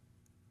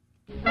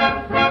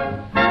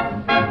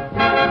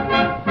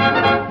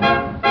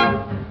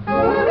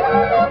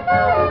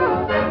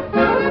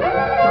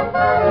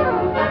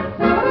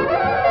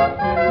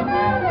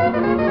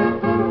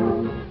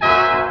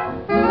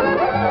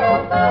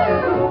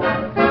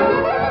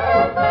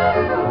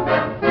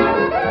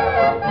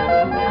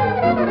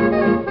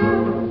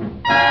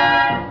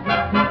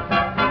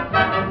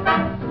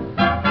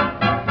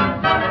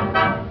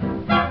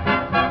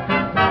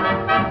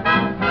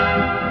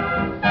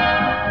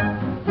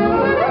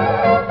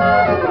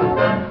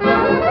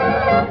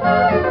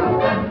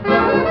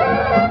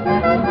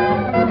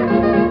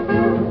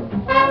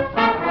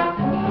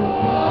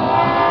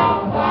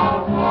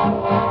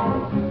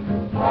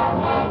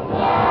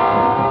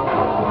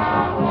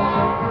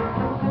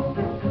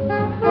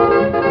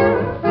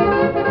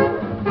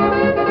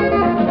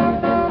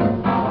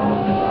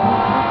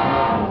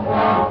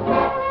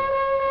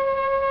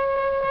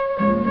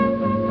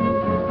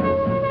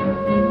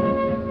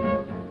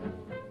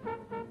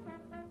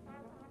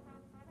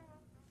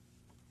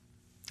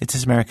 It's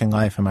This American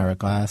Life. I'm Ira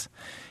Glass.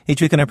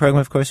 Each week on our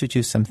program, of course, we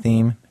choose some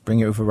theme, bring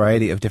you a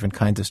variety of different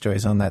kinds of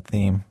stories on that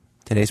theme.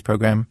 Today's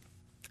program,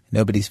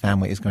 Nobody's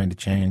Family is Going to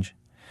Change.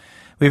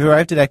 We've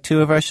arrived at Act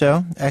 2 of our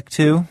show. Act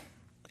 2,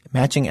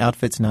 matching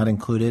outfits not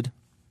included.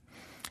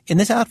 In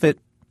this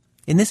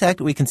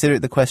act, we consider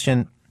the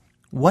question,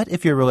 what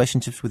if your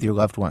relationships with your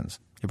loved ones,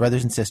 your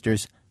brothers and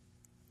sisters,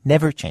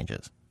 never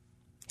changes?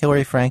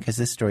 Hilary Frank has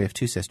this story of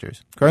 2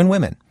 sisters, grown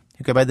women,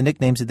 who go by the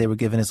nicknames that they were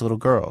given as little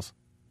girls,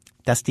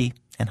 Dusty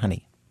and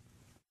Honey.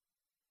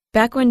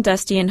 Back when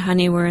Dusty and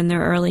Honey were in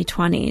their early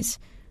 20s,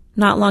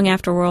 not long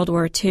after World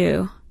War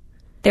II,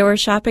 they were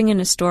shopping in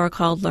a store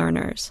called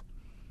Lerner's.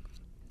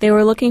 They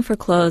were looking for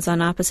clothes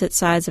on opposite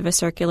sides of a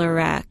circular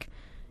rack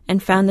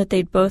and found that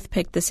they'd both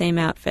picked the same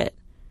outfit,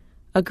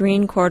 a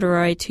green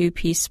corduroy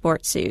two-piece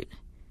sports suit.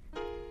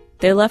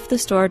 They left the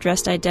store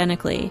dressed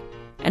identically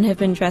and have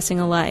been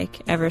dressing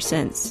alike ever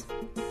since.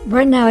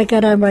 Right now I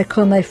got on what I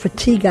call my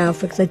fatigue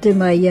outfit because I did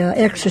my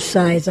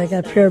exercise. I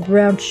got a pair of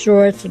brown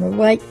shorts and a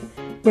white.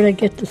 Where I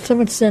get this?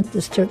 Someone sent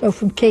this to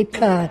from Cape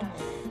Cod.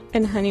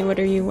 And Honey, what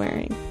are you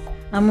wearing?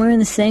 I'm wearing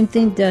the same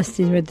thing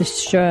Dusty's with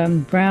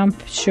the brown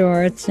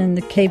shorts and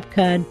the Cape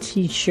Cod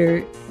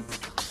T-shirt.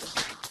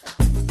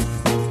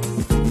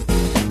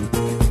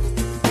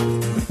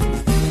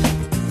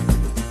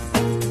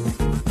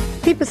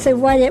 People say,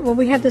 why? Well,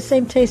 we have the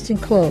same taste in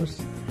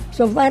clothes.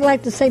 So if I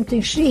like the same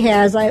thing she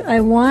has, I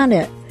want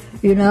it,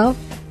 you know?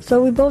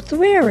 So we both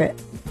wear it.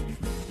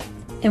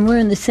 And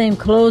wearing the same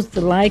clothes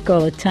alike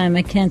all the time,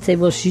 I can't say,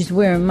 well, she's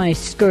wearing my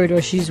skirt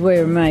or she's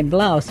wearing my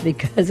blouse,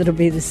 because it'll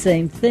be the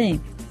same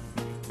thing.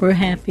 We're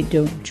happy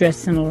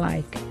dressing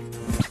alike.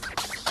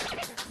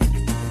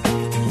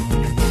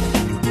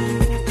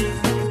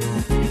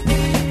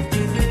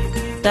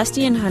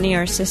 Dusty and Honey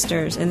are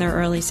sisters in their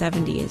early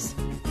 70s.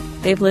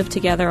 They've lived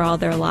together all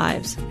their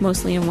lives,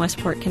 mostly in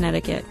Westport,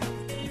 Connecticut.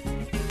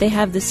 They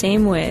have the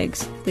same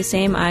wigs, the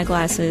same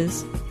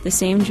eyeglasses, the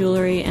same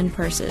jewelry and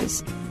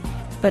purses.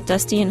 But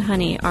Dusty and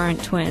Honey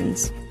aren't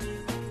twins.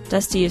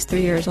 Dusty is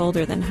 3 years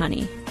older than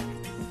Honey.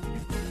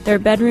 Their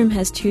bedroom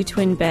has 2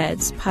 twin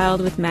beds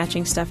piled with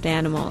matching stuffed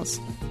animals.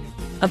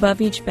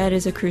 Above each bed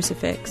is a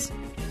crucifix,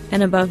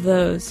 and above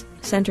those,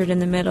 centered in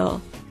the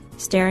middle,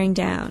 staring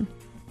down,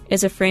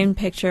 is a framed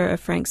picture of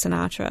Frank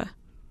Sinatra.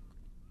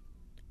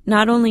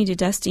 Not only do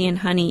Dusty and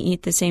Honey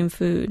eat the same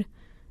food,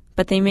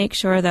 but they make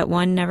sure that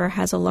one never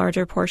has a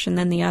larger portion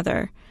than the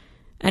other,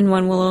 and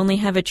one will only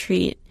have a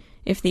treat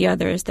if the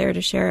other is there to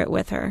share it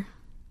with her.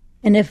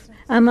 And if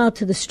I'm out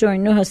to the store, you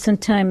know how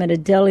sometime at a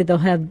deli they'll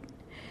have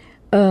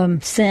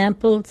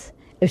samples?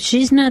 If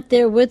she's not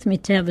there with me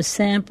to have a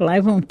sample, I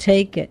won't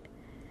take it.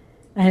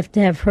 I have to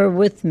have her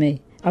with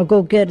me. I'll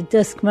go get a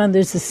desk. Come on,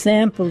 there's a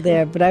sample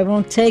there, but I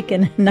won't take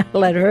it and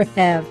I'll let her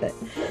have it.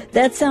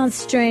 That sounds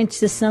strange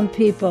to some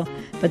people,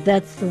 but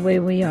that's the way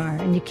we are,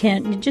 and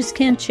you just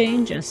can't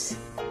change us.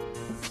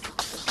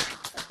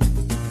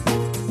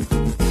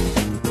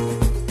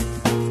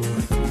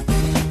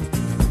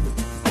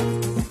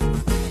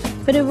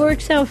 But it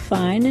works out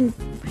fine, and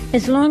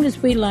as long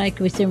as we like,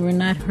 we say we're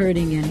not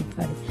hurting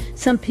anybody.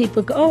 Some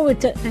people go,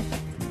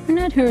 we're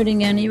not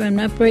hurting anyone, I'm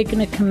not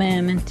breaking a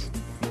commandment.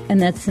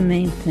 And that's the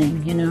main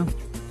thing, you know.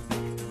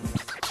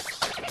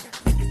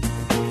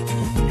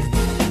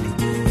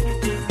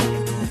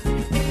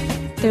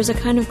 There's a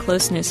kind of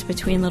closeness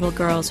between little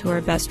girls who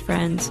are best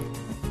friends,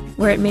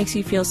 where it makes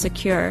you feel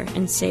secure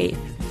and safe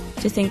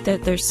to think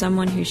that there's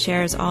someone who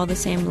shares all the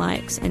same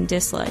likes and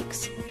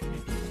dislikes.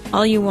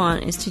 All you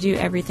want is to do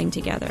everything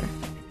together.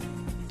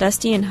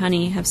 Dusty and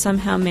Honey have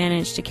somehow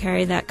managed to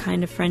carry that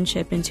kind of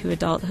friendship into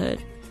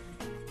adulthood.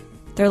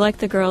 They're like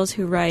the girls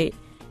who write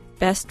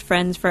 "best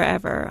friends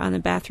forever" on the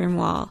bathroom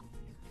wall.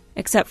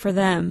 Except for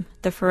them,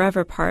 the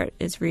forever part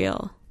is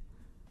real.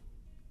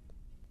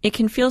 It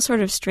can feel sort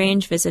of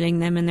strange visiting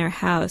them in their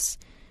house,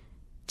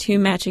 2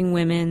 matching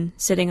women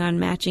sitting on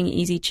matching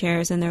easy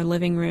chairs in their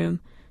living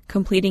room,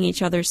 completing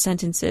each other's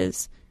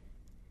sentences.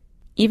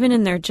 Even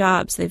in their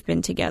jobs, they've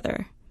been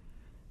together.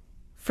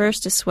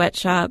 First a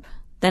sweatshop,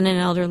 then an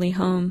elderly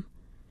home.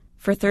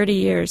 For 30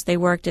 years, they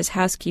worked as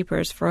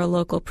housekeepers for a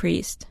local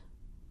priest.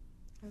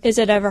 Is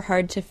it ever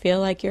hard to feel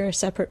like you're a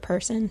separate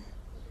person?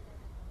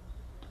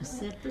 A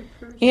separate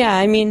person? Yeah,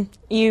 I mean,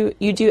 you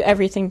do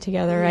everything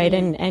together, right?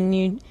 And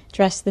you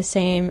dress the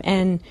same.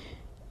 And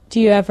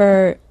do you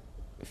ever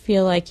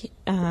feel like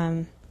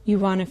you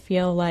want to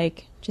feel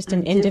like just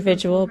an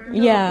individual?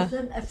 Yeah.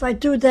 If I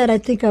do that, I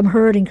think I'm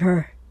hurting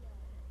her.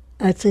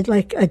 I'd say,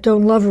 like, I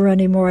don't love her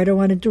anymore. I don't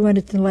want to do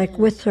anything like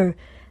with her.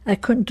 I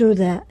couldn't do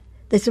that.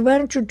 They said, why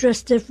don't you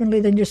dress differently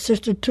than your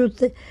sister too?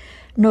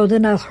 No,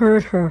 then I'll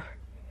hurt her.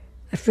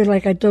 I feel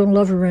like I don't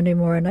love her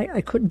anymore, and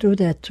I couldn't do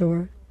that to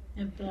her.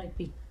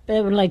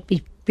 That would like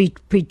be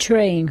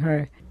betraying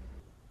her.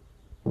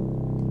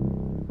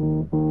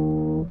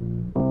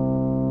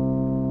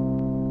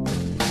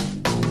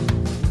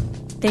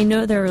 They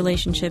know their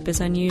relationship is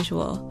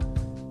unusual,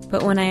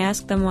 but when I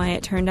ask them why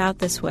it turned out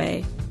this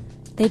way,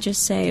 they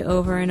just say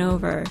over and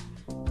over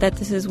that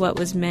this is what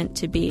was meant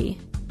to be,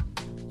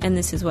 and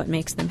this is what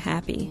makes them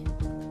happy.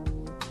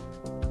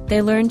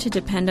 They learned to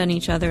depend on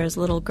each other as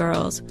little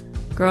girls,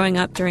 growing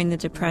up during the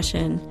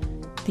Depression,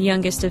 the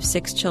youngest of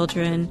 6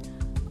 children,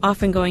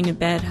 often going to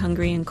bed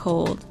hungry and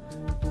cold.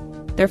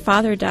 Their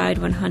father died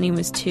when Honey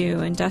was 2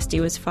 and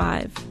Dusty was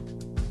 5.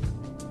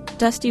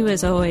 Dusty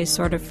was always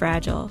sort of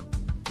fragile.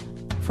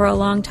 For a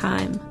long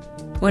time,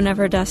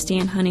 whenever Dusty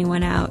and Honey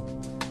went out,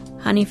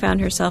 Honey found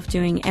herself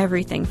doing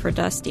everything for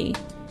Dusty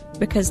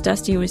because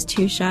Dusty was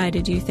too shy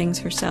to do things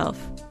herself.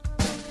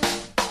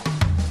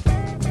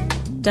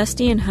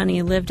 Dusty and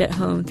Honey lived at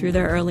home through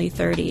their early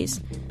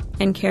 30s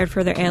and cared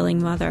for their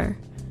ailing mother.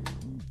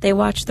 They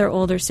watched their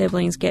older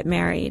siblings get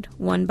married,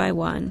 one by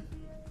one.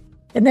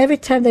 And every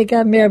time they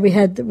got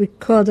married, we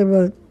called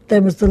it,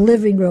 there was the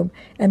living room,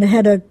 and it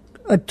had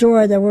a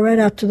door that went right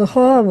out to the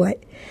hallway.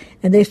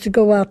 And they used to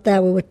go out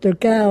that way with their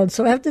gowns.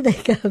 So after they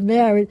got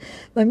married,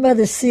 my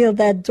mother sealed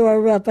that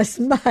door up. I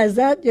said, Ma, is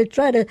that you're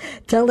trying to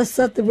tell us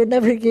something? We'll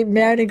never get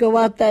married and go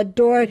out that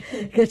door?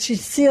 Because she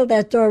sealed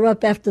that door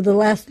up after the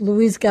last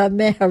Louise got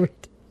married.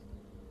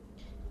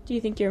 Do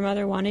you think your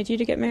mother wanted you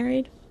to get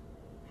married?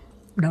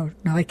 No,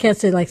 I can't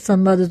say like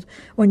some mothers,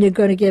 when you're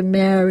going to get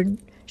married.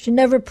 She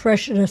never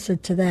pressured us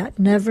into that.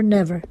 Never.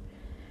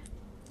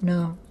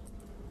 No.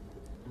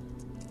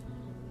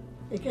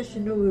 I guess she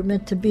knew we were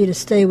meant to be to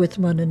stay with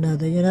one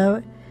another, you know?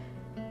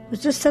 It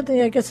was just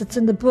something, I guess it's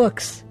in the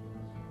books.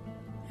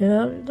 You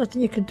know,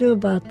 nothing you could do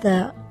about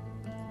that.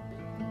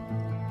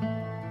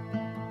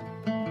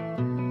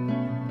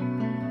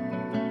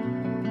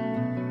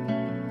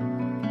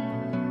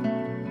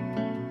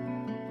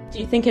 Do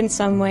you think in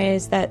some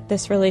ways that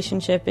this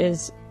relationship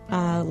is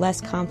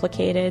less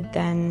complicated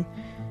than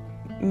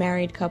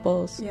married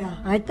couples? Yeah,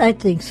 I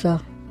think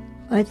so.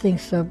 I think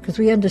so, because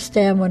we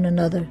understand one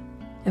another.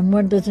 And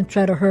one doesn't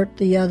try to hurt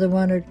the other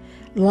one or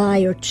lie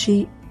or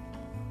cheat.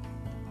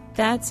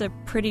 That's a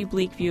pretty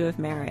bleak view of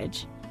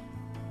marriage.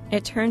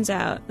 It turns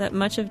out that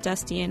much of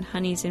Dusty and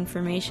Honey's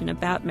information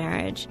about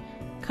marriage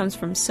comes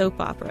from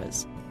soap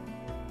operas.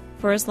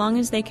 For as long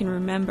as they can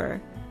remember,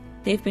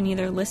 they've been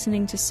either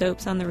listening to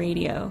soaps on the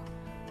radio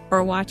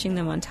or watching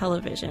them on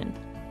television.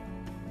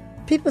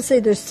 People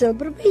say they're silly,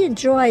 but we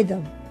enjoy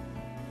them.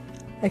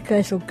 Like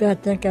I said,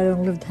 God, thank God I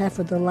don't live half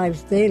of the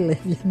lives they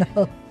live, you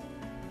know.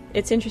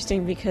 It's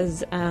interesting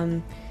because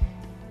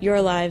your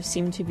lives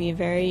seem to be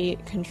very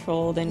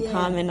controlled and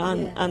common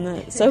on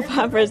the soap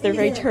operas. They're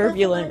very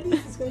turbulent.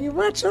 You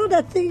watch all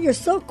that thing, you're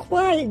so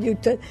quiet.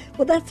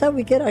 Well, that's how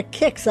we get our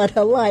kicks out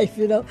of life,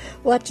 you know,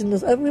 watching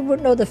this. We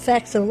wouldn't know the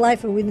facts of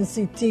life if we didn't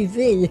see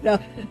TV, you know,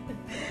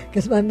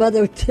 because my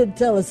mother didn't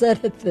tell us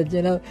anything,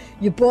 you know.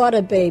 You bought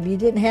a baby, you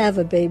didn't have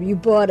a baby, you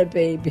bought a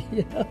baby,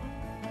 you know.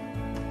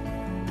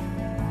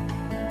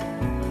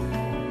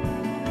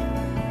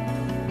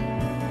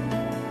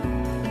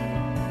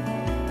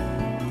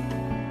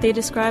 They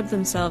describe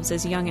themselves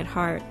as young at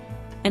heart,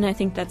 and I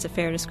think that's a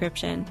fair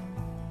description.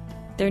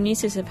 Their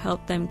nieces have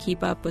helped them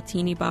keep up with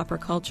teeny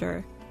bopper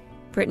culture,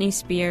 Britney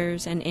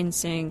Spears and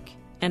NSYNC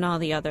and all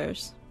the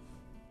others.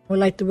 We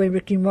like the way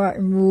Ricky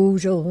Martin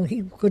moves. Oh,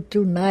 he could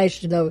do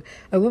nice, you know.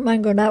 I wouldn't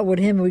mind going out with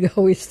him. We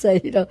always say,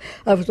 you know,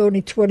 I was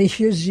only 20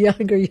 years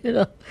younger, you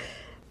know.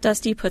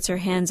 Dusty puts her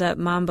hands up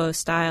mambo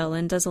style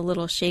and does a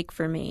little shake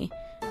for me,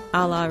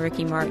 a la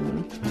Ricky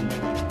Martin.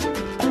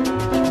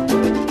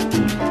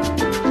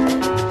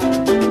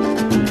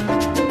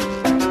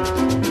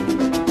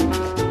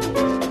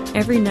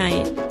 Every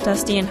night,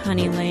 Dusty and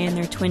Honey lay in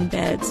their twin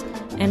beds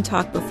and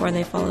talk before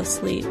they fall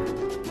asleep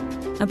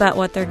about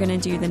what they're going to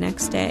do the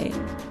next day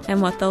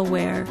and what they'll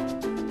wear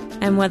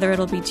and whether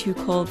it'll be too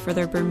cold for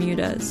their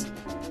Bermudas,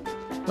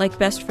 like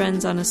best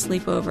friends on a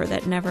sleepover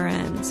that never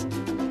ends.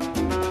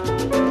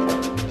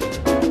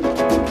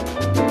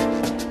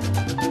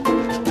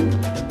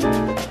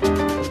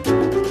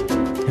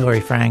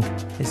 Hilary Frank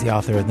is the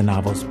author of the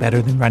novels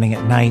Better Than Running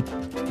at Night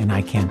and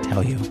I Can't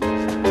Tell You.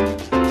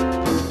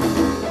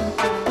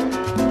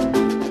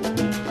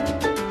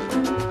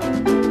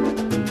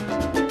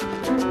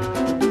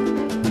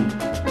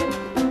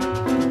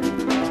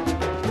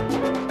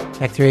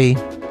 Act 3,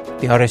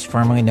 the artist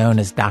formerly known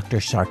as Dr.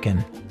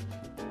 Sarkin.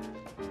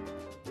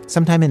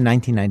 Sometime in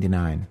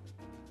 1999,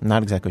 I'm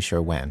not exactly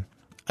sure when,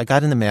 I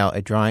got in the mail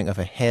a drawing of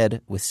a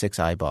head with 6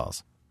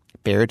 eyeballs,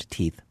 bared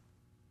teeth,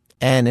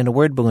 and in a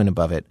word balloon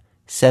above it,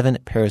 7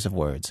 pairs of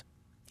words,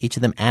 each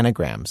of them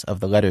anagrams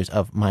of the letters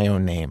of my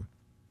own name.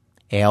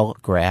 Ale,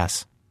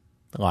 grass,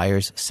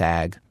 liars,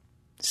 sag,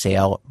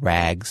 sail,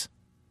 rags,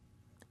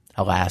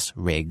 alas,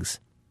 rigs.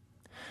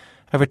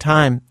 Over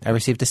time, I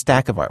received a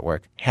stack of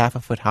artwork, half a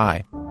foot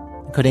high,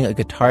 including a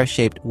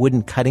guitar-shaped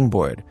wooden cutting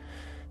board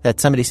that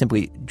somebody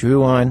simply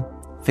drew on,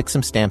 fixed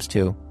some stamps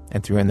to,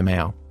 and threw in the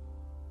mail.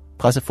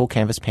 Plus a full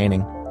canvas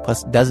painting,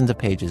 plus dozens of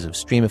pages of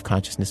stream of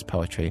consciousness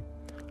poetry,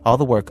 all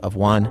the work of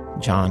one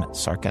John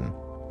Sarkin,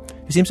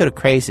 who seemed sort of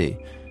crazy,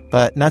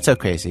 but not so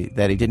crazy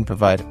that he didn't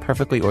provide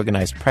perfectly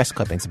organized press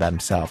clippings about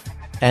himself,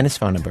 and his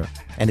phone number,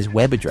 and his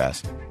web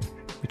address.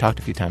 We talked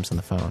a few times on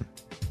the phone.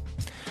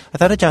 I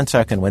thought of John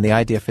Sarkin when the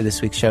idea for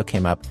this week's show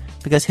came up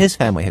because his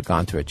family had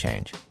gone through a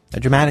change, a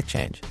dramatic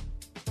change,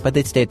 but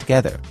they'd stayed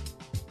together.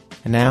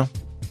 And now,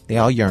 they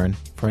all yearn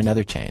for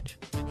another change.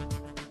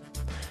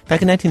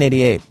 Back in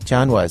 1988,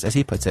 John was, as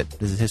he puts it,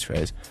 this is his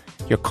phrase,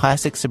 your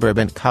classic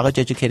suburban,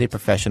 college-educated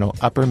professional,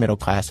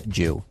 upper-middle-class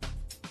Jew,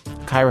 a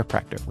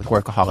chiropractor with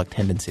workaholic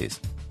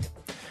tendencies.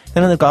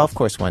 Then on the golf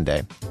course one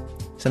day,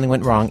 something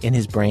went wrong in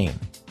his brain,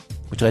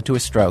 which led to a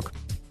stroke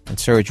and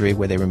surgery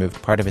where they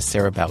removed part of his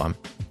cerebellum,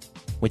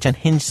 which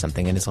unhinged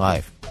something in his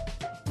life.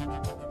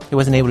 He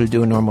wasn't able to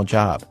do a normal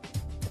job,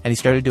 and he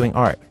started doing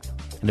art,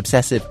 an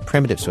obsessive,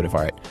 primitive sort of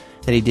art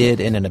that he did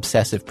in an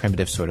obsessive,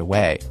 primitive sort of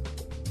way.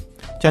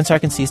 John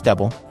Sarkin sees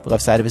double. The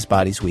left side of his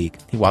body's weak.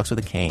 He walks with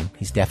a cane.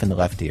 He's deaf in the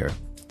left ear.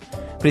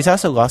 But he's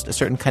also lost a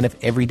certain kind of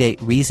everyday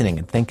reasoning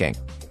and thinking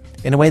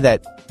in a way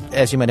that,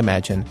 as you might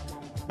imagine,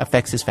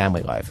 affects his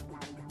family life.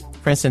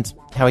 For instance,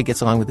 how he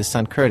gets along with his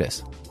son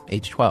Curtis,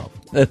 age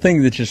 12. The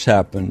thing that just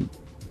happened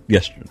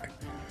yesterday.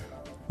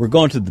 We're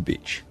going to the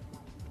beach.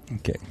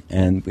 Okay.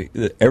 And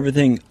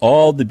everything,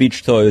 all the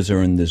beach toys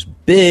are in this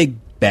big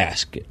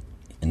basket,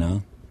 you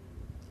know?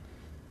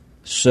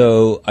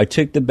 So I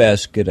take the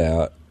basket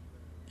out,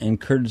 and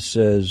Curtis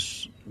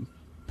says,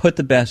 put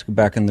the basket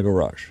back in the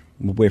garage.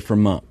 We'll wait for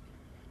Mom.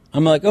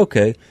 I'm like,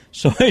 okay.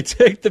 So I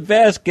take the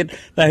basket,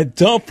 and I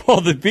dump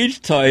all the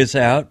beach toys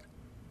out,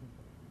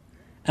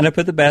 and I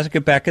put the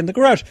basket back in the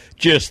garage,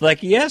 just like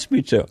he asked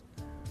me to.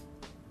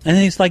 And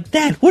he's like,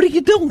 Dad, what are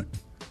you doing?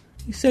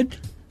 He said,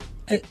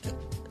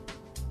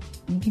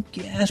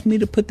 you asked me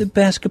to put the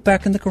basket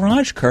back in the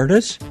garage,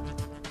 Curtis.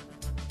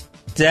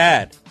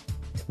 Dad,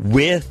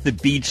 with the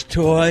beach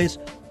toys?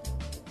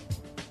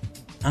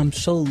 I'm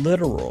so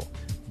literal.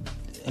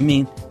 I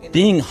mean,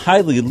 being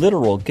highly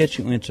literal gets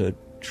you into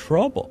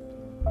trouble.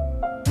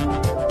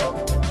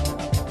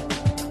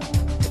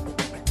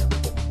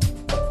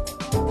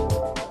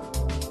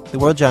 The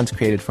world John's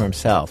created for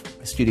himself,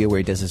 a studio where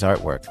he does his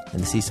artwork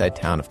in the seaside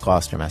town of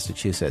Gloucester,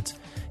 Massachusetts,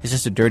 is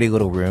just a dirty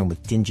little room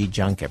with dingy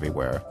junk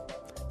everywhere.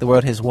 The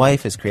world his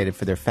wife has created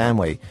for their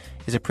family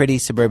is a pretty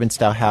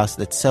suburban-style house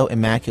that's so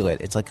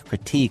immaculate it's like a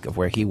critique of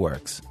where he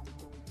works.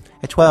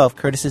 At 12,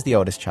 Curtis is the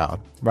oldest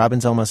child,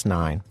 Robin's almost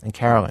 9, and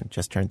Carolyn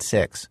just turned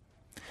 6.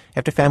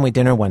 After family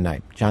dinner one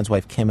night, John's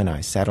wife Kim and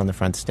I sat on the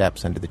front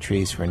steps under the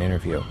trees for an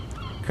interview.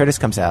 Curtis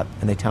comes out,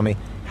 and they tell me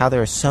how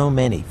there are so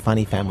many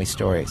funny family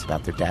stories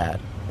about their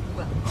dad.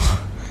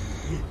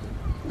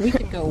 We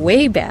can go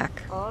way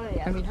back. Oh,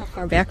 yeah. I mean, how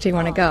far back do you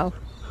want to go?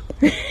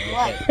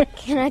 What?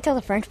 Can I tell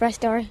the French fry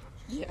story?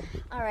 Yeah.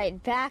 All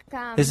right, back...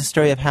 There's a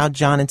story of how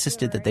John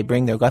insisted that they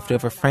bring their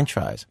leftover French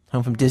fries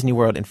home from Disney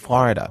World in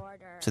Florida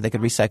so they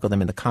could recycle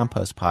them in the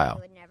compost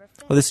pile.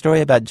 Or the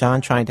story about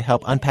John trying to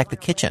help unpack the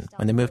kitchen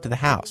when they moved to the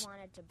house,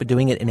 but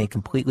doing it in a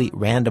completely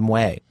random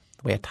way,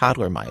 the way a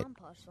toddler might.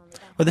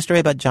 Or the story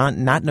about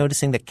John not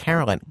noticing that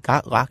Carolyn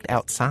got locked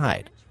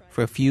outside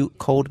for a few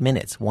cold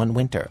minutes one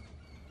winter.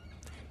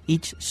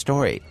 Each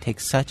story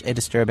takes such a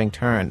disturbing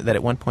turn that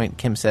at one point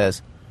Kim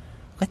says,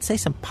 let's say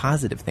some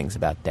positive things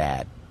about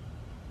Dad.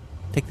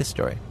 Take this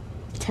story.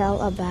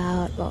 Tell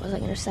about, what was I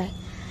going to say?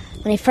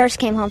 When he first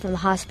came home from the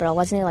hospital,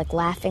 wasn't he like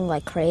laughing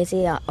like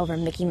crazy over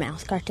Mickey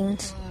Mouse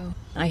cartoons?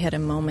 I had a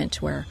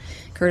moment where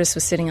Curtis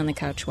was sitting on the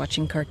couch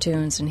watching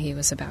cartoons, and he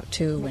was about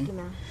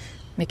 2,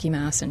 Mickey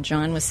Mouse, and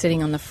John was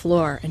sitting on the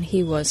floor, and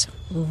he was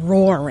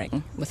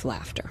roaring with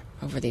laughter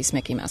over these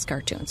Mickey Mouse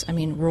cartoons. I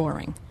mean,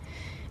 roaring.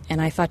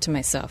 And I thought to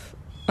myself,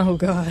 oh,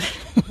 God.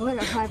 What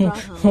have I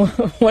brought home?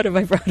 What have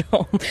I brought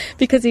home?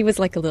 Because he was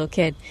like a little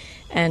kid.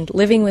 And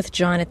living with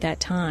John at that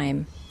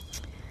time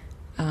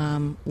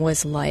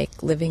was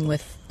like living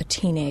with a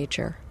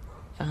teenager.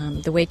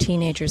 The way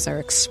teenagers are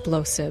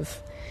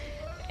explosive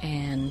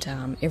and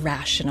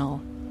irrational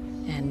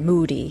and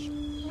moody.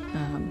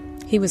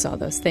 He was all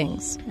those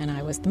things, and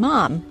I was the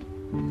mom.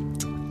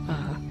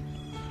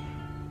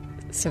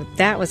 So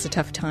that was a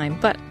tough time,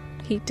 but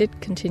he did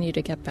continue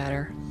to get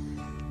better.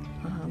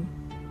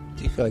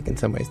 Do you feel like in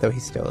some ways, though, he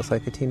still is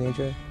like a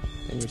teenager?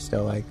 And you're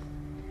still like...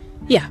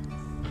 Yeah.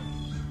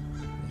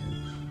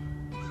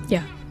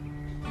 Yeah.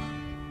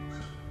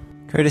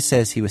 Curtis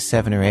says he was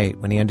 7 or 8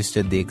 when he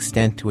understood the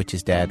extent to which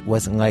his dad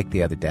wasn't like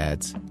the other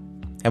dads.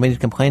 And when he'd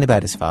complain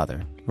about his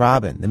father,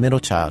 Robin, the middle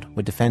child,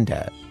 would defend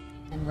Dad.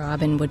 And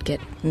Robin would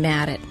get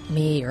mad at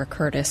me or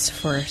Curtis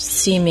for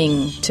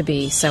seeming to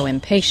be so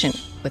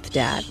impatient with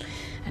Dad.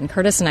 And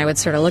Curtis and I would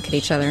sort of look at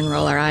each other and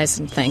roll our eyes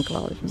and think,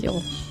 well,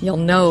 you'll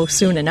know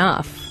soon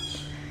enough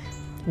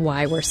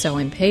why we're so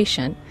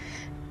impatient.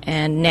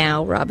 And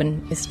now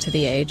Robin is to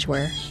the age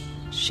where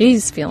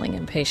she's feeling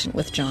impatient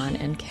with John,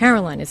 and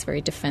Caroline is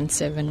very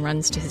defensive and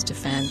runs to his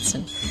defense.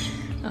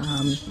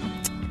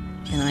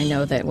 And I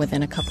know that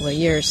within a couple of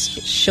years,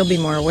 she'll be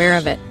more aware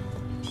of it.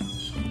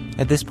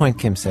 At this point,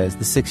 Kim says,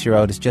 the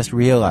 6-year-old is just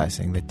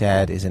realizing that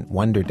Dad isn't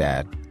Wonder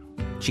Dad.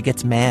 She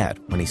gets mad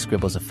when he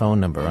scribbles a phone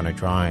number on her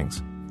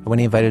drawings, or when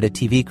he invited a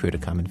TV crew to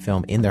come and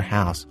film in their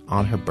house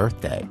on her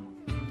birthday.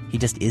 He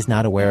just is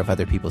not aware of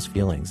other people's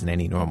feelings in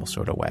any normal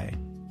sort of way.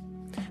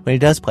 When he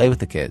does play with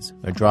the kids,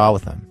 or draw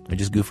with them, or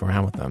just goof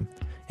around with them,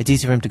 it's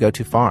easy for him to go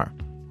too far,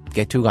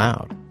 get too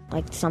loud.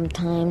 Like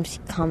sometimes he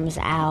comes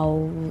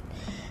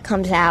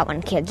out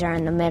when kids are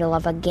in the middle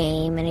of a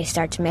game, and he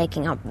starts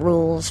making up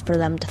rules for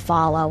them to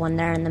follow when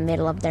they're in the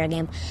middle of their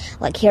game.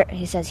 Like here,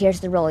 he says,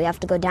 here's the rule: you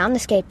have to go down the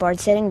skateboard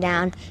sitting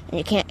down, and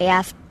you can't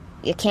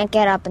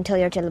get up until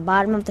you're to the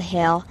bottom of the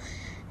hill.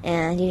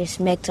 And he just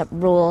makes up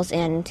rules,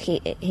 and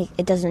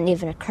it doesn't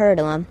even occur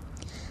to him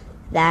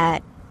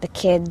that the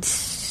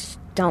kids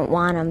don't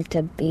want him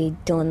to be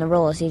doing the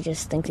rules. He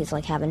just thinks he's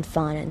like having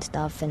fun and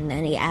stuff, and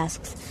then he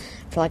asks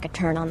for like a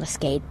turn on the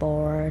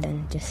skateboard,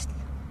 and just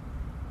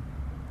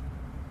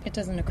It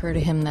doesn't occur to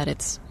him that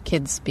it's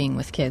kids being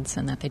with kids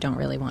and that they don't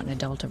really want an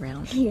adult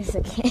around. He is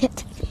a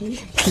kid. He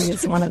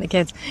is one of the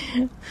kids.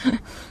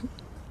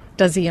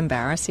 Does he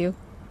embarrass you?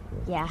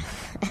 Yeah.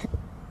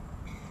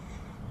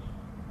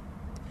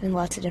 In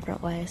lots of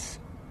different ways.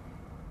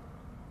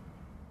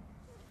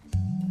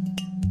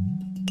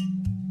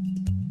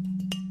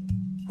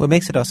 What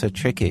makes it also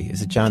tricky is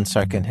that John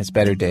Sarkin has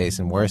better days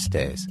and worse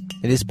days.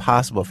 It is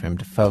possible for him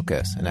to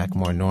focus and act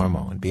more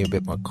normal and be a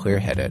bit more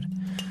clear-headed.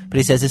 But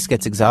he says this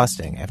gets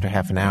exhausting after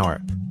half an hour.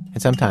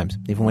 And sometimes,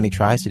 even when he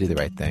tries to do the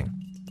right thing,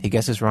 he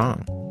guesses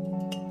wrong.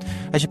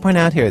 I should point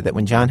out here that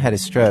when John had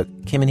his stroke,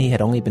 Kim and he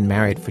had only been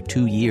married for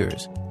 2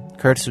 years.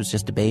 Curtis was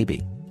just a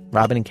baby.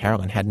 Robin and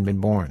Carolyn hadn't been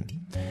born.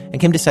 And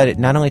Kim decided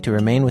not only to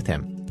remain with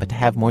him, but to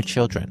have more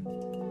children.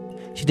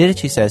 She did it,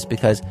 she says,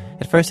 because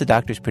at first the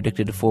doctors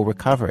predicted a full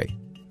recovery.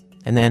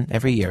 And then,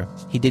 every year,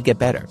 he did get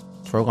better,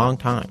 for a long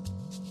time.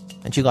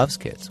 And she loves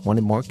kids,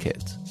 wanted more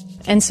kids.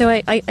 And so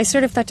I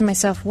sort of thought to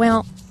myself,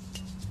 well,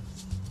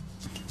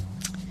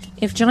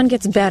 if John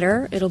gets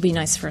better, it'll be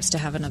nice for us to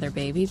have another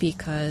baby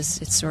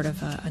because it's sort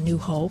of a new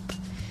hope.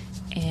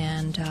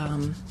 And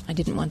I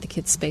didn't want the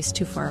kids spaced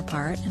too far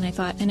apart. And I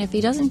thought, and if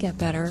he doesn't get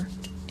better,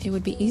 it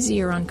would be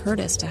easier on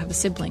Curtis to have a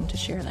sibling to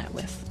share that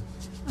with,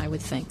 I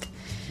would think.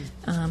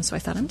 So I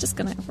thought,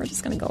 we're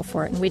just gonna go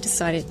for it. And we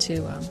decided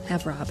to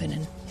have Robin,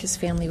 and his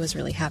family was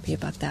really happy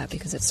about that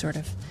because it sort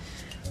of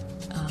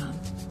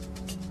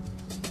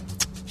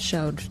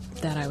showed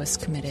that I was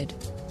committed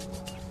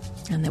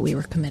and that we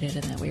were committed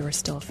and that we were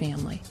still a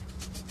family.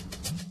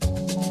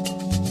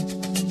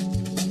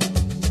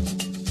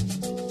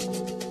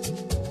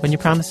 When you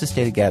promise to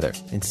stay together,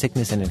 in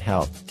sickness and in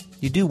health,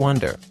 you do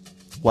wonder,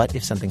 what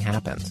if something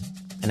happens?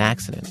 An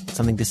accident,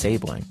 something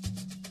disabling.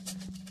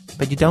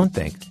 But you don't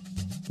think,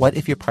 what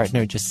if your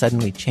partner just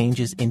suddenly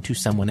changes into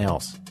someone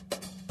else?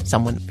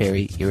 Someone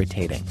very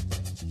irritating.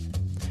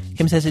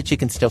 Kim says that she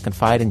can still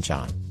confide in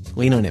John,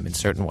 lean on him in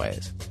certain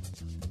ways.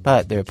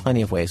 But there are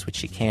plenty of ways which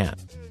she can't.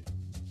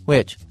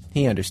 Which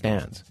he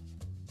understands.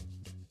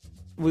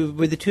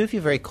 Were the two of you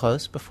very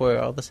close before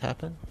all this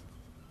happened?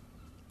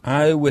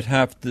 I would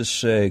have to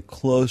say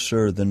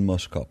closer than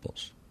most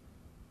couples.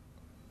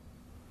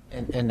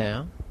 And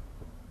now?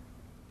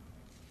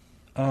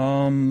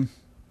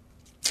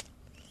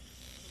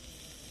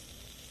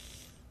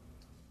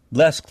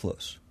 Less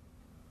close.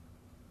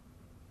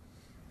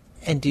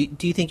 And do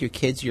you think your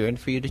kids yearn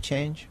for you to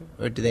change?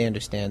 Or do they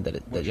understand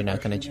that you're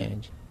not going to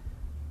change?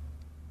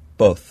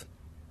 Both.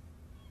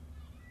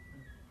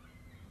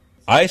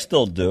 I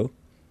still do.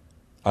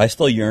 I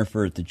still yearn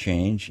for it to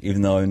change,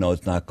 even though I know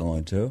it's not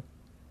going to.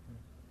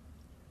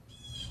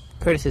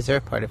 Curtis, is there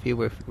a part of you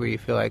where you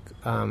feel like,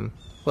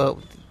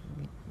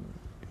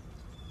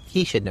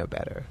 he should know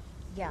better?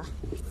 Yeah,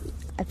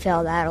 I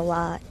feel that a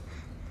lot.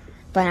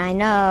 But I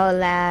know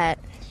that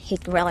he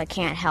really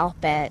can't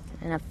help it,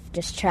 and I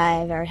just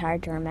try very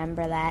hard to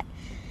remember that.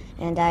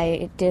 And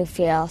I do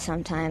feel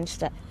sometimes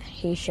that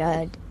he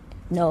should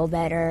know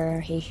better,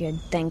 he should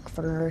think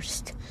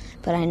first,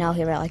 but I know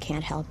he really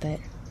can't help it.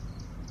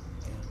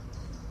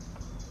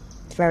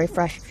 It's very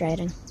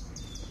frustrating.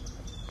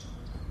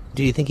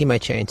 Do you think he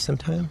might change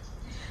sometime?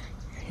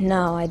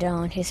 No, I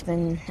don't. He's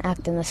been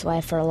acting this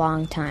way for a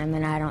long time,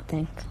 and I don't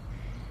think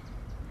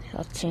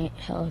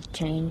he'll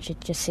change.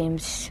 It just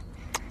seems,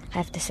 I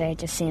have to say,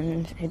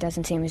 it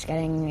doesn't seem he's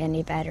getting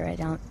any better. It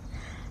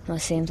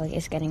seems like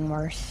he's getting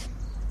worse.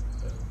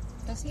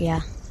 Does he?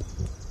 Yeah.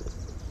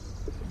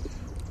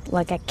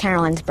 Like at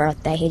Carolyn's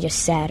birthday, he just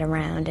sat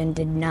around and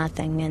did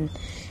nothing, and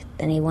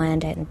then he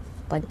went and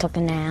took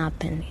a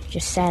nap, and he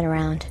just sat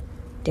around,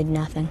 did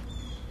nothing.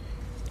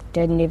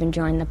 Didn't even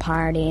join the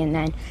party, and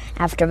then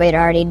after we'd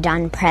already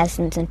done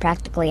presents and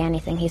practically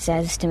anything, he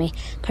says to me,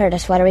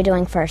 "Curtis, what are we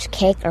doing first,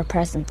 cake or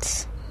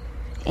presents?"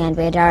 And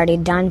we had already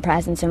done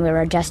presents, and we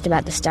were just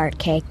about to start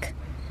cake.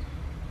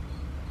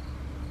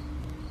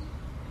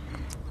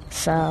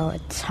 So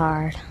it's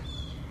hard.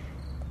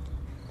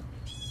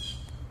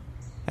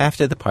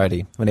 After the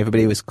party, when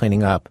everybody was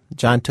cleaning up,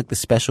 John took the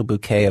special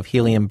bouquet of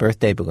helium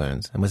birthday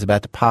balloons and was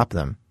about to pop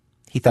them.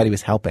 He thought he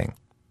was helping.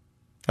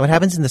 And what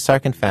happens in the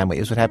Sarkin family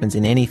is what happens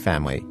in any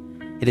family.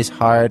 It is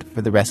hard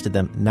for the rest of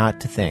them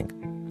not to think,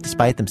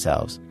 despite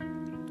themselves.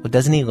 Well,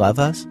 doesn't he love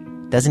us?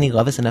 Doesn't he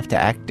love us enough to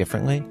act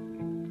differently?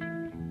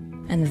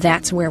 And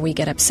that's where we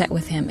get upset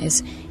with him,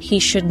 is he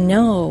should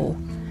know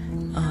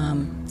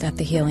that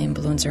the helium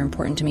balloons are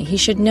important to me. He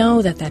should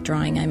know that that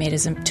drawing I made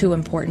is too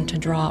important to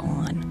draw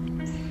on.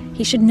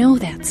 He should know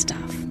that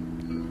stuff.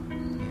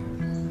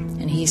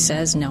 And he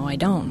says, no, I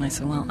don't. And I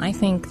said, well, I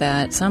think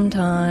that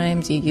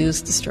sometimes you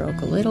use the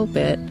stroke a little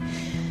bit.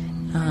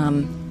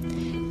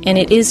 And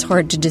it is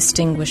hard to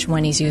distinguish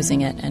when he's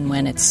using it and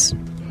when it's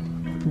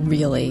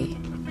really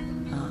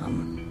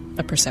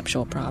a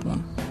perceptual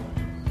problem.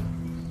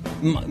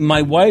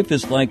 My wife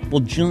is like,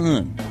 well,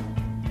 John,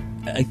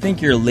 I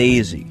think you're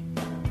lazy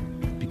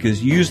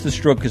because you use the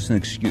stroke as an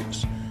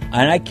excuse.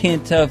 And I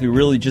can't tell if you're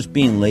really just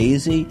being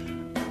lazy.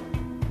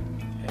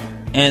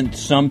 And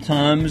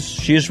sometimes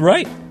she's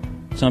right.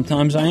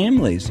 Sometimes I am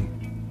lazy.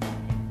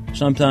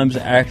 Sometimes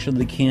I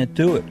actually can't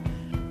do it.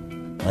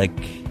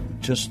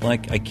 Just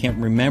like I can't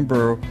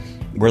remember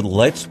where the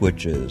light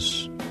switch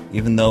is,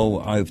 even though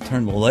I've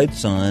turned the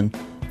lights on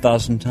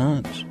 1,000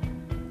 times.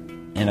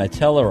 And I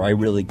tell her I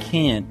really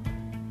can't,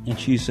 and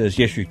she says,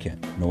 yes, you can.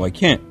 No, I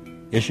can't.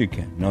 Yes, you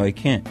can. No, I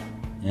can't.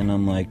 And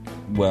I'm like,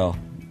 well,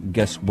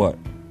 guess what?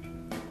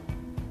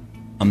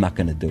 I'm not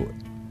going to do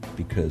it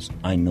because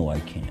I know I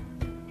can't.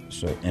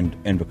 So, end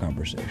of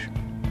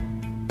conversation.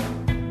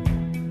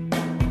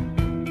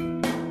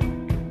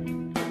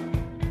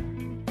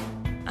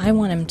 I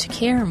want him to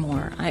care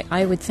more.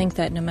 I would think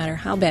that no matter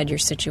how bad your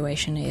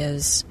situation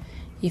is,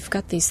 you've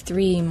got these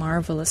 3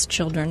 marvelous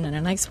children and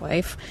a nice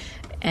wife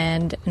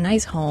and a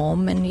nice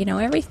home, and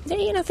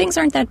things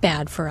aren't that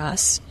bad for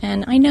us.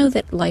 And I know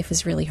that life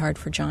is really hard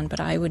for John,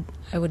 but I would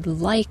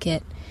like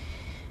it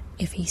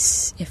if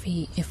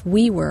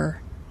we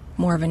were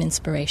more of an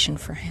inspiration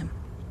for him,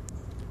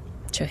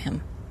 to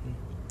him.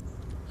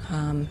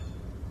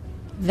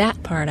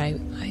 That part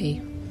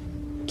I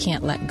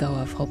can't let go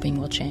of, hoping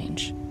will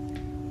change.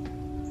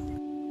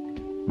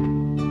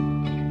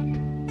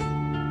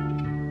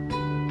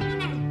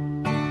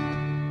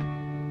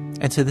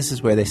 And so this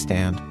is where they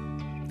stand.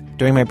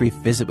 During my brief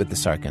visit with the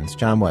Sarkins,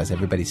 John was,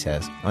 everybody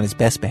says, on his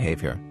best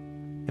behavior.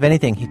 If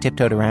anything, he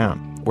tiptoed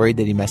around, worried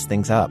that he messed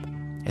things up,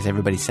 as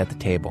everybody set the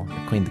table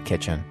or cleaned the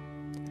kitchen.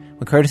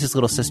 When Curtis's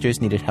little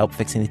sisters needed help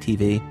fixing the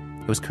TV,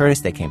 it was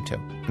Curtis they came to,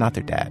 not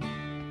their dad.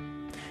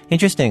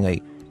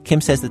 Interestingly, Kim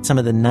says that some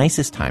of the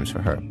nicest times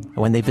for her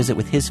are when they visit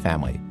with his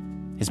family,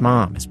 his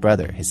mom, his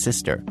brother, his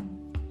sister.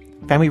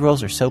 Family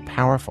roles are so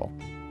powerful.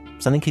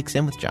 Something kicks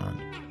in with John.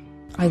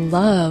 I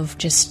love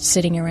just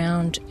sitting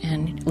around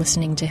and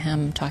listening to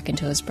him talking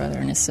to his brother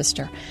and his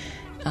sister,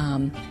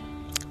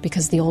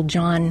 because the old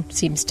John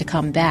seems to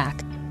come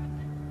back.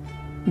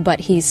 But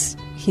he's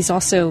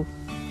also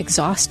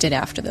exhausted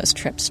after those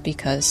trips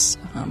because,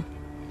 and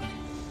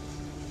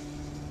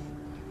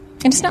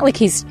it's not like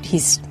he's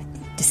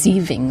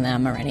deceiving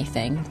them or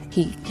anything.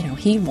 He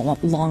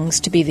longs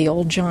to be the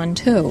old John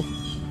too,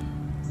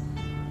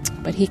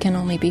 but he can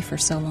only be for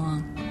so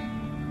long.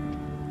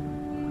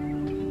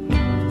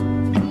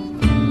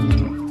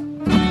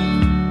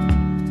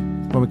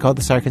 When we called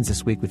the Sarkins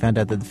this week, we found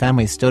out that the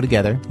family is still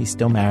together. He's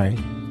still married.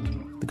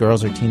 The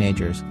girls are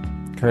teenagers.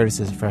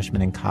 Curtis is a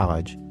freshman in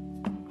college.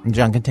 And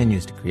John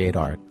continues to create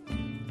art.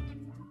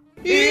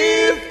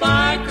 If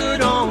I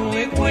could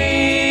only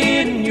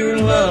win your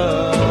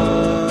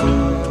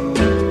love,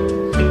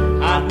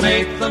 I'd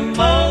make the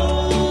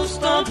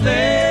most of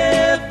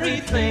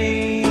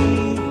everything.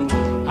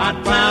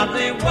 I'd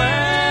proudly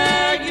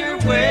wear your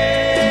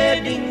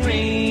wedding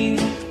ring.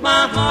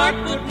 My heart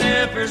would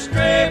never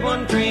stray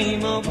one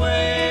dream away.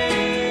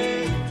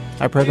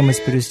 Our program was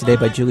produced today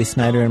by Julie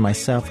Snyder and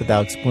myself, with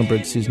Alex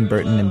Bloomberg, Susan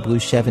Burton, and Blue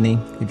Chevany.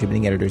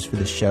 Contributing editors for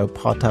the show: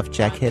 Paul Tuff,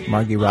 Jack Hitt,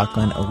 Margie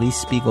Rockland, Elise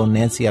Spiegel,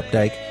 Nancy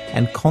Updike,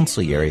 and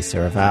consigliere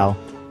Sarah Val.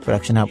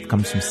 Production help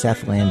comes from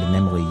Seth Land and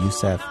Emily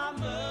Youssef.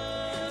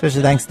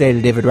 Special thanks today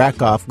to David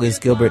Rakoff, Liz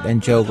Gilbert,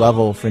 and Joe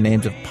Lovell for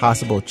names of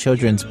possible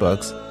children's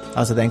books.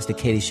 Also thanks to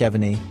Katie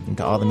Chevany and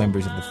to all the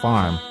members of the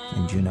farm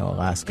in Juneau,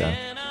 Alaska.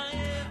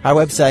 Our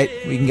website,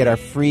 where you can get our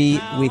free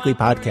weekly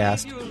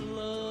podcast,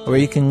 or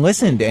you can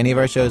listen to any of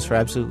our shows for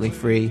absolutely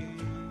free,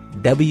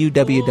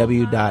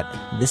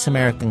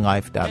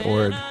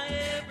 www.thisamericanlife.org.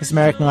 This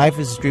American Life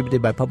is distributed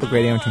by Public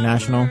Radio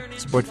International.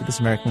 Support for This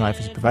American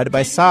Life is provided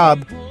by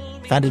Saab,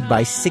 founded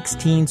by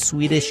 16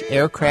 Swedish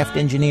aircraft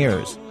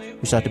engineers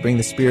who sought to bring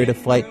the spirit of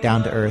flight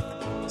down to earth.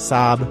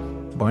 Saab,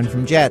 born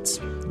from jets.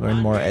 Learn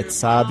more at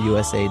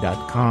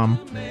SaabUSA.com.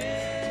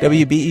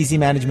 WBEZ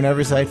Management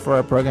Oversight for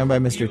our program by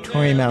Mr.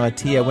 Tori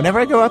Malatia. Whenever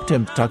I go up to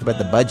him to talk about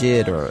the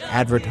budget or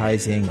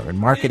advertising or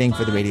marketing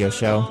for the radio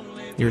show,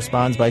 he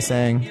responds by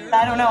saying,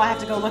 I don't know, I have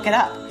to go look it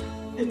up.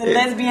 In the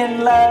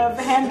Lesbian Love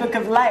Handbook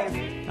of Life.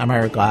 I'm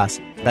Ira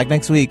Glass. Back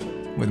next week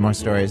with more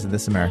stories of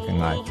This American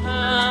Life.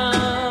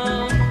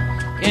 How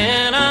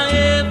can I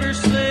ever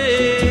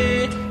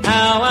say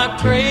how I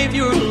crave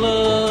your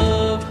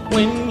love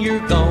when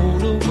you're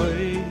gone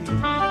away?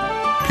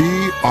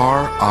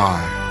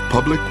 PRI,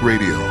 Public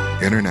Radio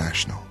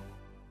International.